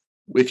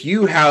if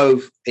you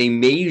have a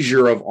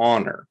measure of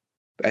honor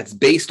that's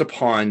based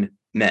upon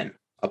men,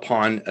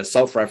 upon a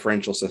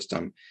self-referential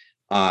system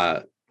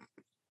of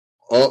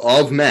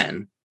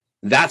men,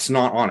 that's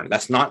not honor.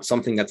 That's not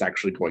something that's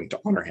actually going to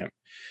honor him.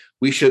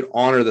 We should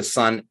honor the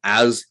Son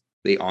as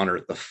they honor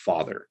the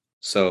Father.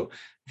 So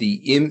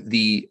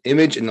the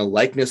image and the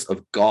likeness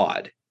of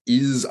God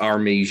is our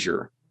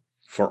measure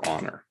for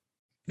honor.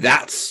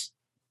 That's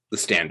the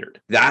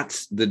standard.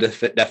 That's the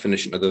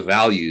definition of the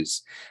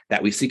values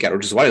that we seek out,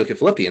 which is why I look at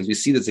Philippians. We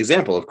see this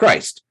example of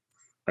Christ.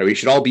 Right? We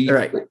should all be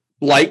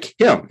like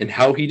him in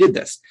how he did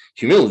this.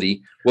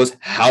 Humility was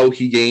how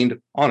he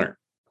gained honor.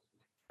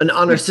 An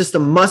honor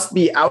system must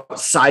be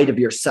outside of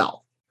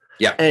yourself.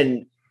 Yeah.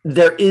 And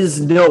there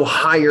is no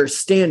higher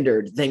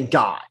standard than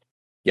God.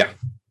 Yeah.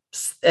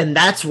 And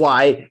that's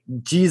why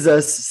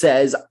Jesus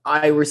says,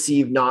 I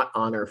receive not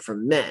honor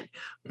from men.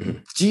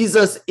 Mm-hmm.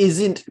 Jesus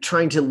isn't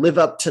trying to live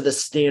up to the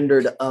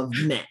standard of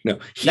men. No,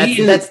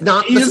 he is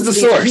the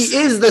source. He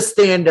is the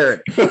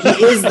standard. He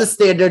is the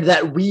standard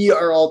that we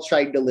are all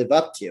trying to live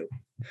up to,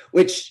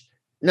 which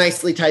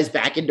nicely ties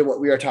back into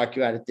what we were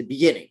talking about at the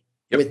beginning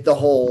with the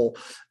whole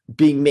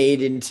being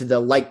made into the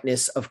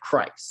likeness of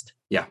Christ.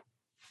 Yeah.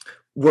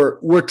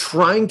 We're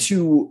trying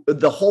to,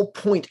 the whole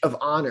point of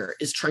honor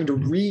is trying to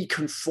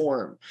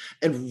reconform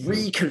and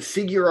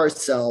reconfigure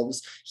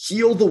ourselves,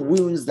 heal the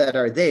wounds that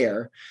are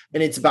there.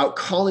 And it's about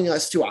calling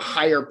us to a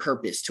higher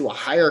purpose, to a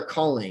higher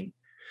calling,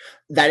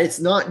 that it's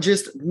not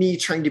just me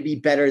trying to be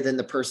better than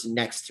the person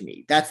next to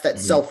me. That's that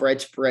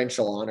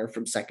self-referential honor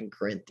from 2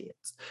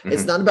 Corinthians.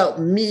 It's not about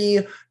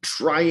me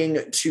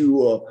trying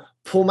to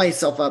pull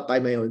myself up by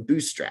my own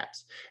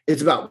bootstraps.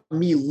 It's about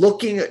me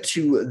looking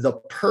to the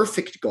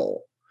perfect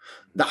goal,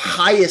 the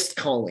highest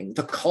calling,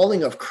 the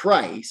calling of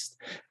Christ,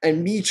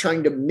 and me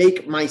trying to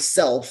make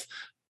myself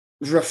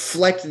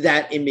reflect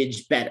that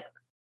image better.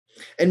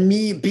 And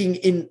me being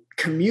in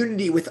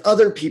community with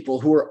other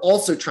people who are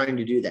also trying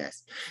to do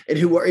this and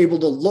who are able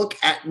to look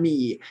at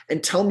me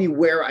and tell me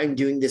where I'm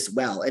doing this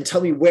well and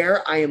tell me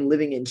where I am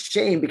living in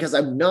shame because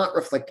I'm not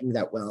reflecting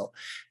that well,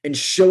 and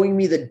showing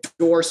me the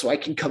door so I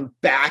can come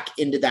back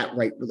into that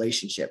right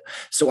relationship,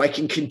 so I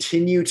can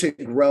continue to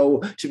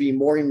grow to be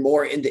more and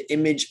more in the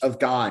image of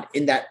God,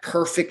 in that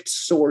perfect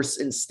source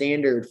and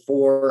standard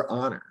for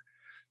honor.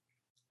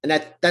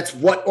 And that's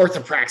what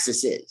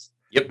orthopraxis is.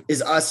 Yep.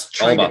 Is us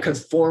trying to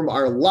conform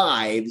our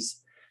lives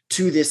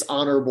to this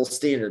honorable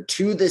standard,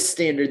 to this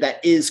standard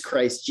that is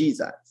Christ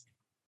Jesus.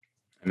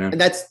 Amen.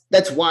 And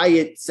that's why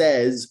it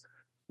says,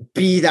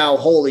 "Be thou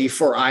holy,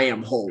 for I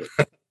am holy."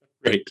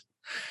 Right.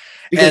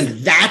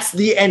 Because that's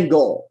the end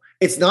goal.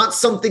 It's not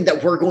something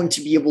that we're going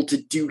to be able to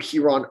do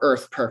here on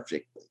earth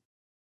perfectly.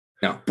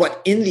 No.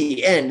 But in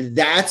the end,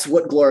 that's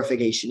what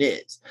glorification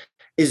is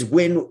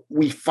when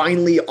we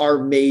finally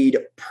are made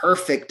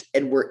perfect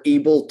and we're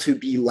able to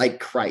be like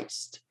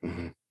Christ.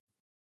 Mm-hmm.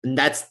 And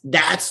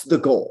that's the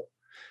goal.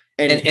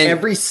 And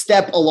every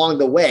step along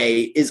the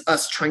way is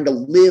us trying to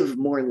live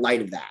more in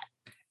light of that.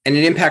 And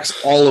it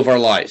impacts all of our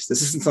lives.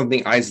 This isn't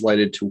something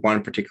isolated to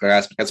one particular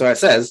aspect. That's why it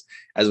says,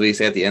 as we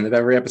say at the end of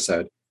every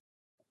episode,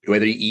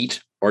 whether you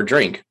eat or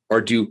drink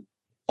or do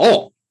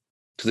all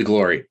to the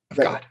glory of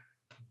God.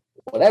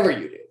 Whatever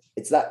you do,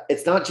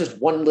 it's not just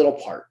one little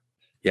part.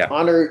 Yeah.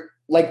 Honor,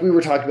 like we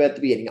were talking about at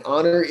the beginning,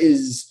 honor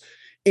is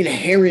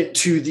inherent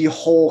to the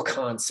whole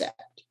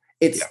concept.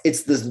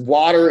 It's this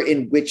water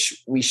in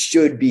which we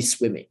should be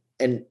swimming.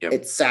 And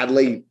it's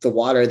sadly the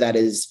water that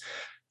has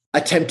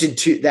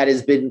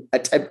been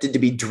attempted to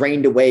be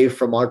drained away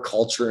from our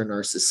culture and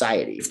our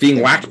society. It's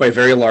being whacked by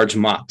very large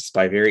mops,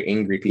 by very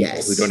angry people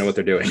who don't know what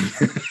they're doing.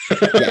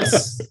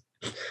 Yes.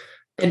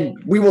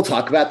 And we will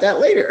talk about that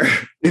later.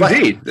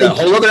 Indeed. A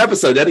whole other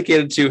episode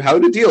dedicated to how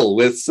to deal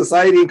with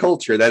society and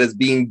culture that is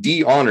being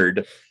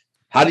de-honored.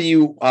 How do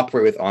you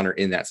operate with honor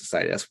in that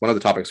society? That's one of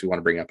the topics we want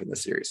to bring up in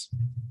this series.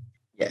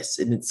 Yes.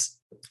 And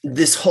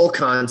this whole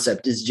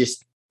concept is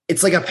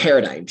it's like a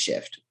paradigm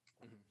shift,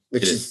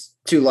 which is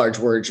two large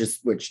words,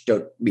 which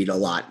don't mean a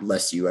lot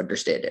unless you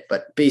understand it.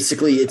 But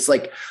basically, it's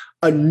like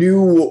a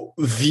new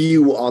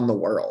view on the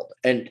world.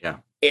 And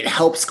it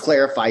helps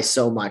clarify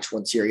so much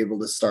once you're able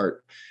to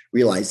start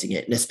realizing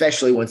it. And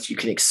especially once you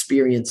can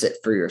experience it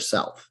for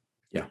yourself.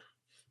 Yeah,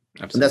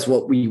 absolutely. And that's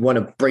what we want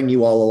to bring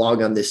you all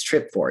along on this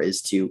trip for,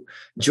 is to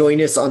join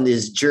us on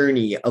this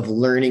journey of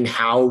learning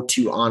how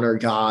to honor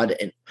God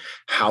and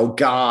how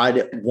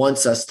God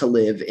wants us to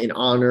live in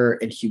honor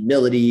and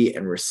humility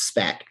and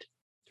respect.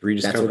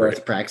 That's what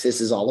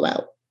orthopraxis is all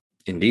about.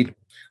 Indeed.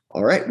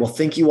 All right. Well,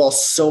 thank you all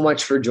so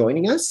much for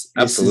joining us.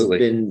 Absolutely.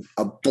 This has been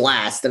a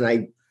blast, and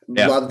I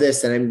love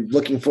this, and I'm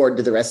looking forward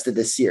to the rest of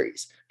this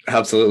series.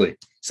 Absolutely.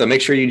 So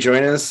make sure you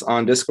join us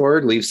on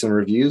Discord, leave some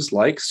reviews,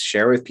 likes,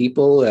 share with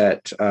people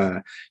that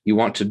you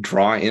want to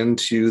draw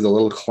into the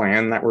little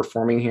clan that we're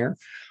forming here.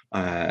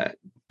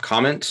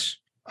 Comment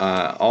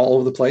all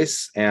over the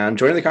place and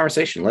join the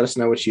conversation. Let us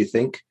know what you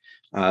think.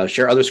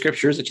 Share other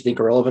scriptures that you think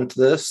are relevant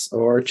to this,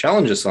 or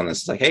challenge us on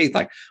this. It's like, hey,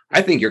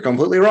 I think you're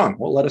completely wrong.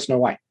 Well, let us know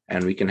why,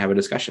 and we can have a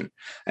discussion.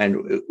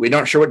 And we're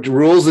not sure what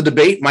rules the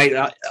debate might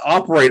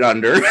operate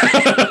under,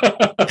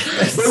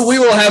 but we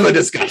will have a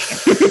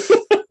discussion.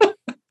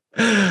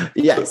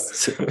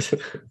 Yes.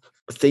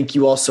 Thank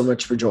you all so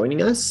much for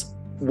joining us.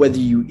 Whether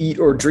you eat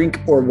or drink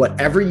or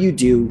whatever you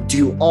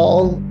do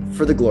all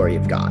for the glory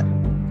of God.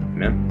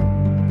 Amen.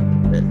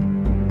 Amen.